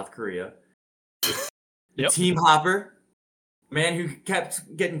Seoul, South Korea. Yep. Team Hopper, man who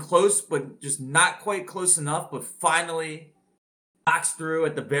kept getting close, but just not quite close enough, but finally knocks through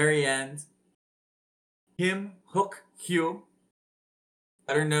at the very end. Kim Hook Hugh,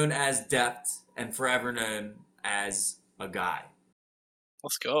 better known as Deft and forever known as a guy.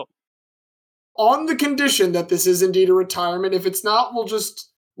 Let's go. On the condition that this is indeed a retirement. If it's not,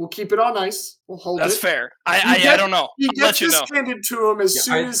 we'll keep it on ice. We'll hold That's it. fair. I don't know. He I'll gets let you this know. handed to him as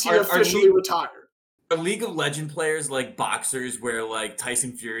soon as he officially retired. Are League of Legends players like boxers where like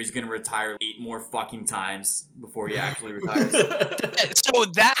Tyson Fury is going to retire 8 more fucking times before he actually retires? So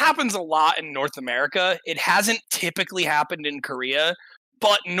that happens a lot in North America. It hasn't typically happened in Korea,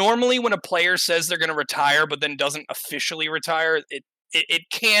 but normally when a player says they're going to retire but then doesn't officially retire, it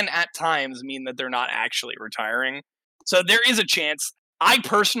can at times mean that they're not actually retiring. So there is a chance. I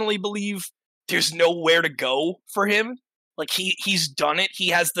personally believe there's nowhere to go for him. Like he's done it. He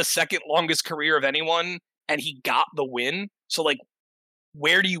has the second longest career of anyone, and he got the win. So like,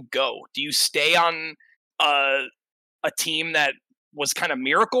 where do you go? Do you stay on a team that was kind of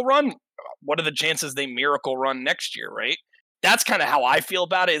miracle run? What are the chances they miracle run next year, right? That's kind of how I feel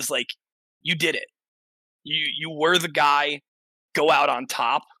about it, is like, you did it. You were the guy, go out on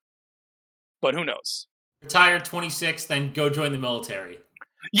top. But who knows? Retire 26, then go join the military.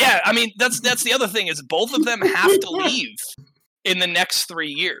 Yeah, I mean, that's the other thing, is both of them have to leave in the next 3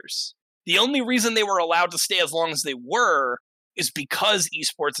 years. The only reason they were allowed to stay as long as they were is because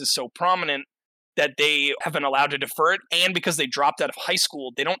esports is so prominent that they have been allowed to defer it, and because they dropped out of high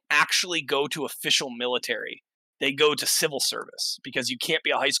school, they don't actually go to official military. They go to civil service, because you can't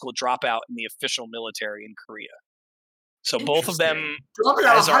be a high school dropout in the official military in Korea. So both of them... Dropping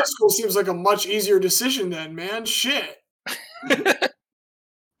out of high school seems like a much easier decision then, man. Shit.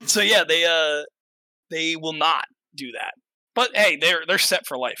 So yeah, they will not do that. But hey, they're set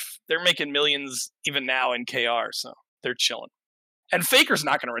for life. They're making millions even now in KR, so they're chilling. And Faker's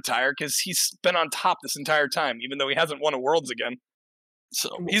not going to retire because he's been on top this entire time, even though he hasn't won a Worlds again. So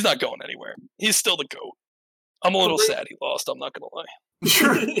he's not going anywhere. He's still the GOAT. I'm a little sad he lost, I'm not going to lie.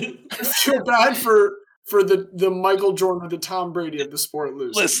 I feel bad for the Michael Jordan or the Tom Brady of the sport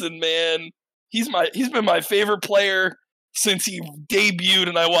losing. Listen, man, he's been my favorite player since he debuted,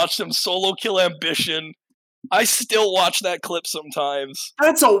 and I watched him solo kill Ambition. I still watch that clip sometimes.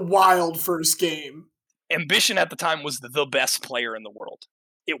 That's a wild first game. Ambition at the time was the best player in the world.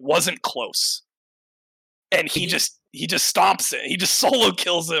 It wasn't close. And he just stomps it. He just solo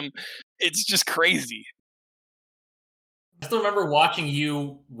kills him. It's just crazy. I still remember watching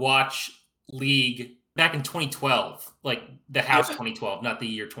you watch League back in 2012, like the house 2012, not the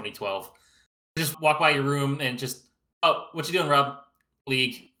year 2012. Just walk by your room and just, oh, what you doing, Rob?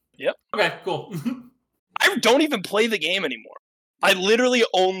 League. Yep. Okay, cool. I don't even play the game anymore. I literally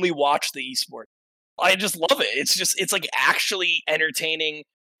only watch the esport. I just love it. It's like actually entertaining.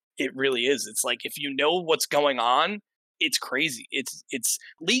 It really is. It's like, if you know what's going on, it's crazy. It's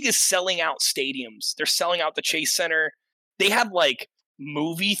League is selling out stadiums. They're selling out the Chase Center. They had like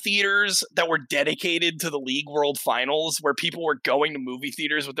movie theaters that were dedicated to the League World Finals, where people were going to movie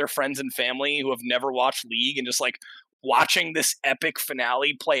theaters with their friends and family who have never watched League and just like watching this epic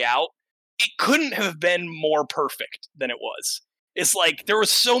finale play out. It couldn't have been more perfect than it was. It's like there were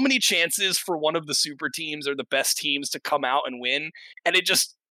so many chances for one of the super teams or the best teams to come out and win, and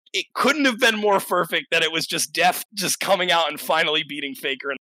it couldn't have been more perfect that it was just Deft just coming out and finally beating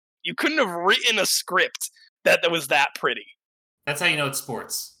Faker. And you couldn't have written a script that was that pretty. That's how you know it's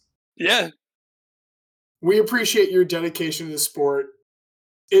sports. Yeah. We appreciate your dedication to the sport.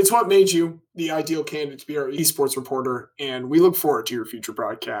 It's what made you the ideal candidate to be our esports reporter, and we look forward to your future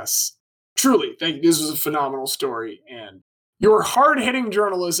broadcasts. truly, thank you. This was a phenomenal story, and your hard-hitting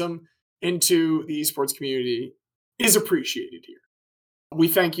journalism into the esports community is appreciated here. We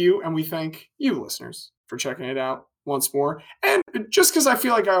thank you, and we thank you, listeners, for checking it out once more. And just because I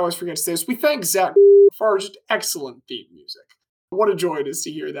feel like I always forget to say this, we thank Zach for our just excellent theme music. What a joy it is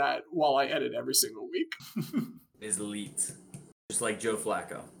to hear that while I edit every single week. Is elite, just like Joe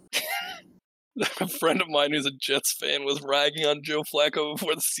Flacco. A friend of mine who's a Jets fan was ragging on Joe Flacco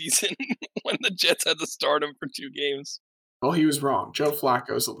before the season when the Jets had to start him for 2 games. Well, he was wrong. Joe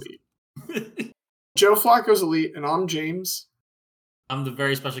Flacco's elite. Joe Flacco's elite, and I'm James. I'm the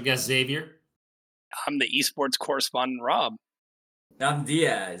very special guest, Xavier. I'm the esports correspondent, Rob. I'm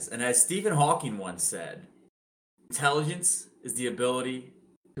Diaz, and as Stephen Hawking once said, intelligence is the ability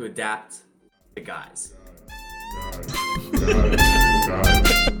to adapt to guys. God.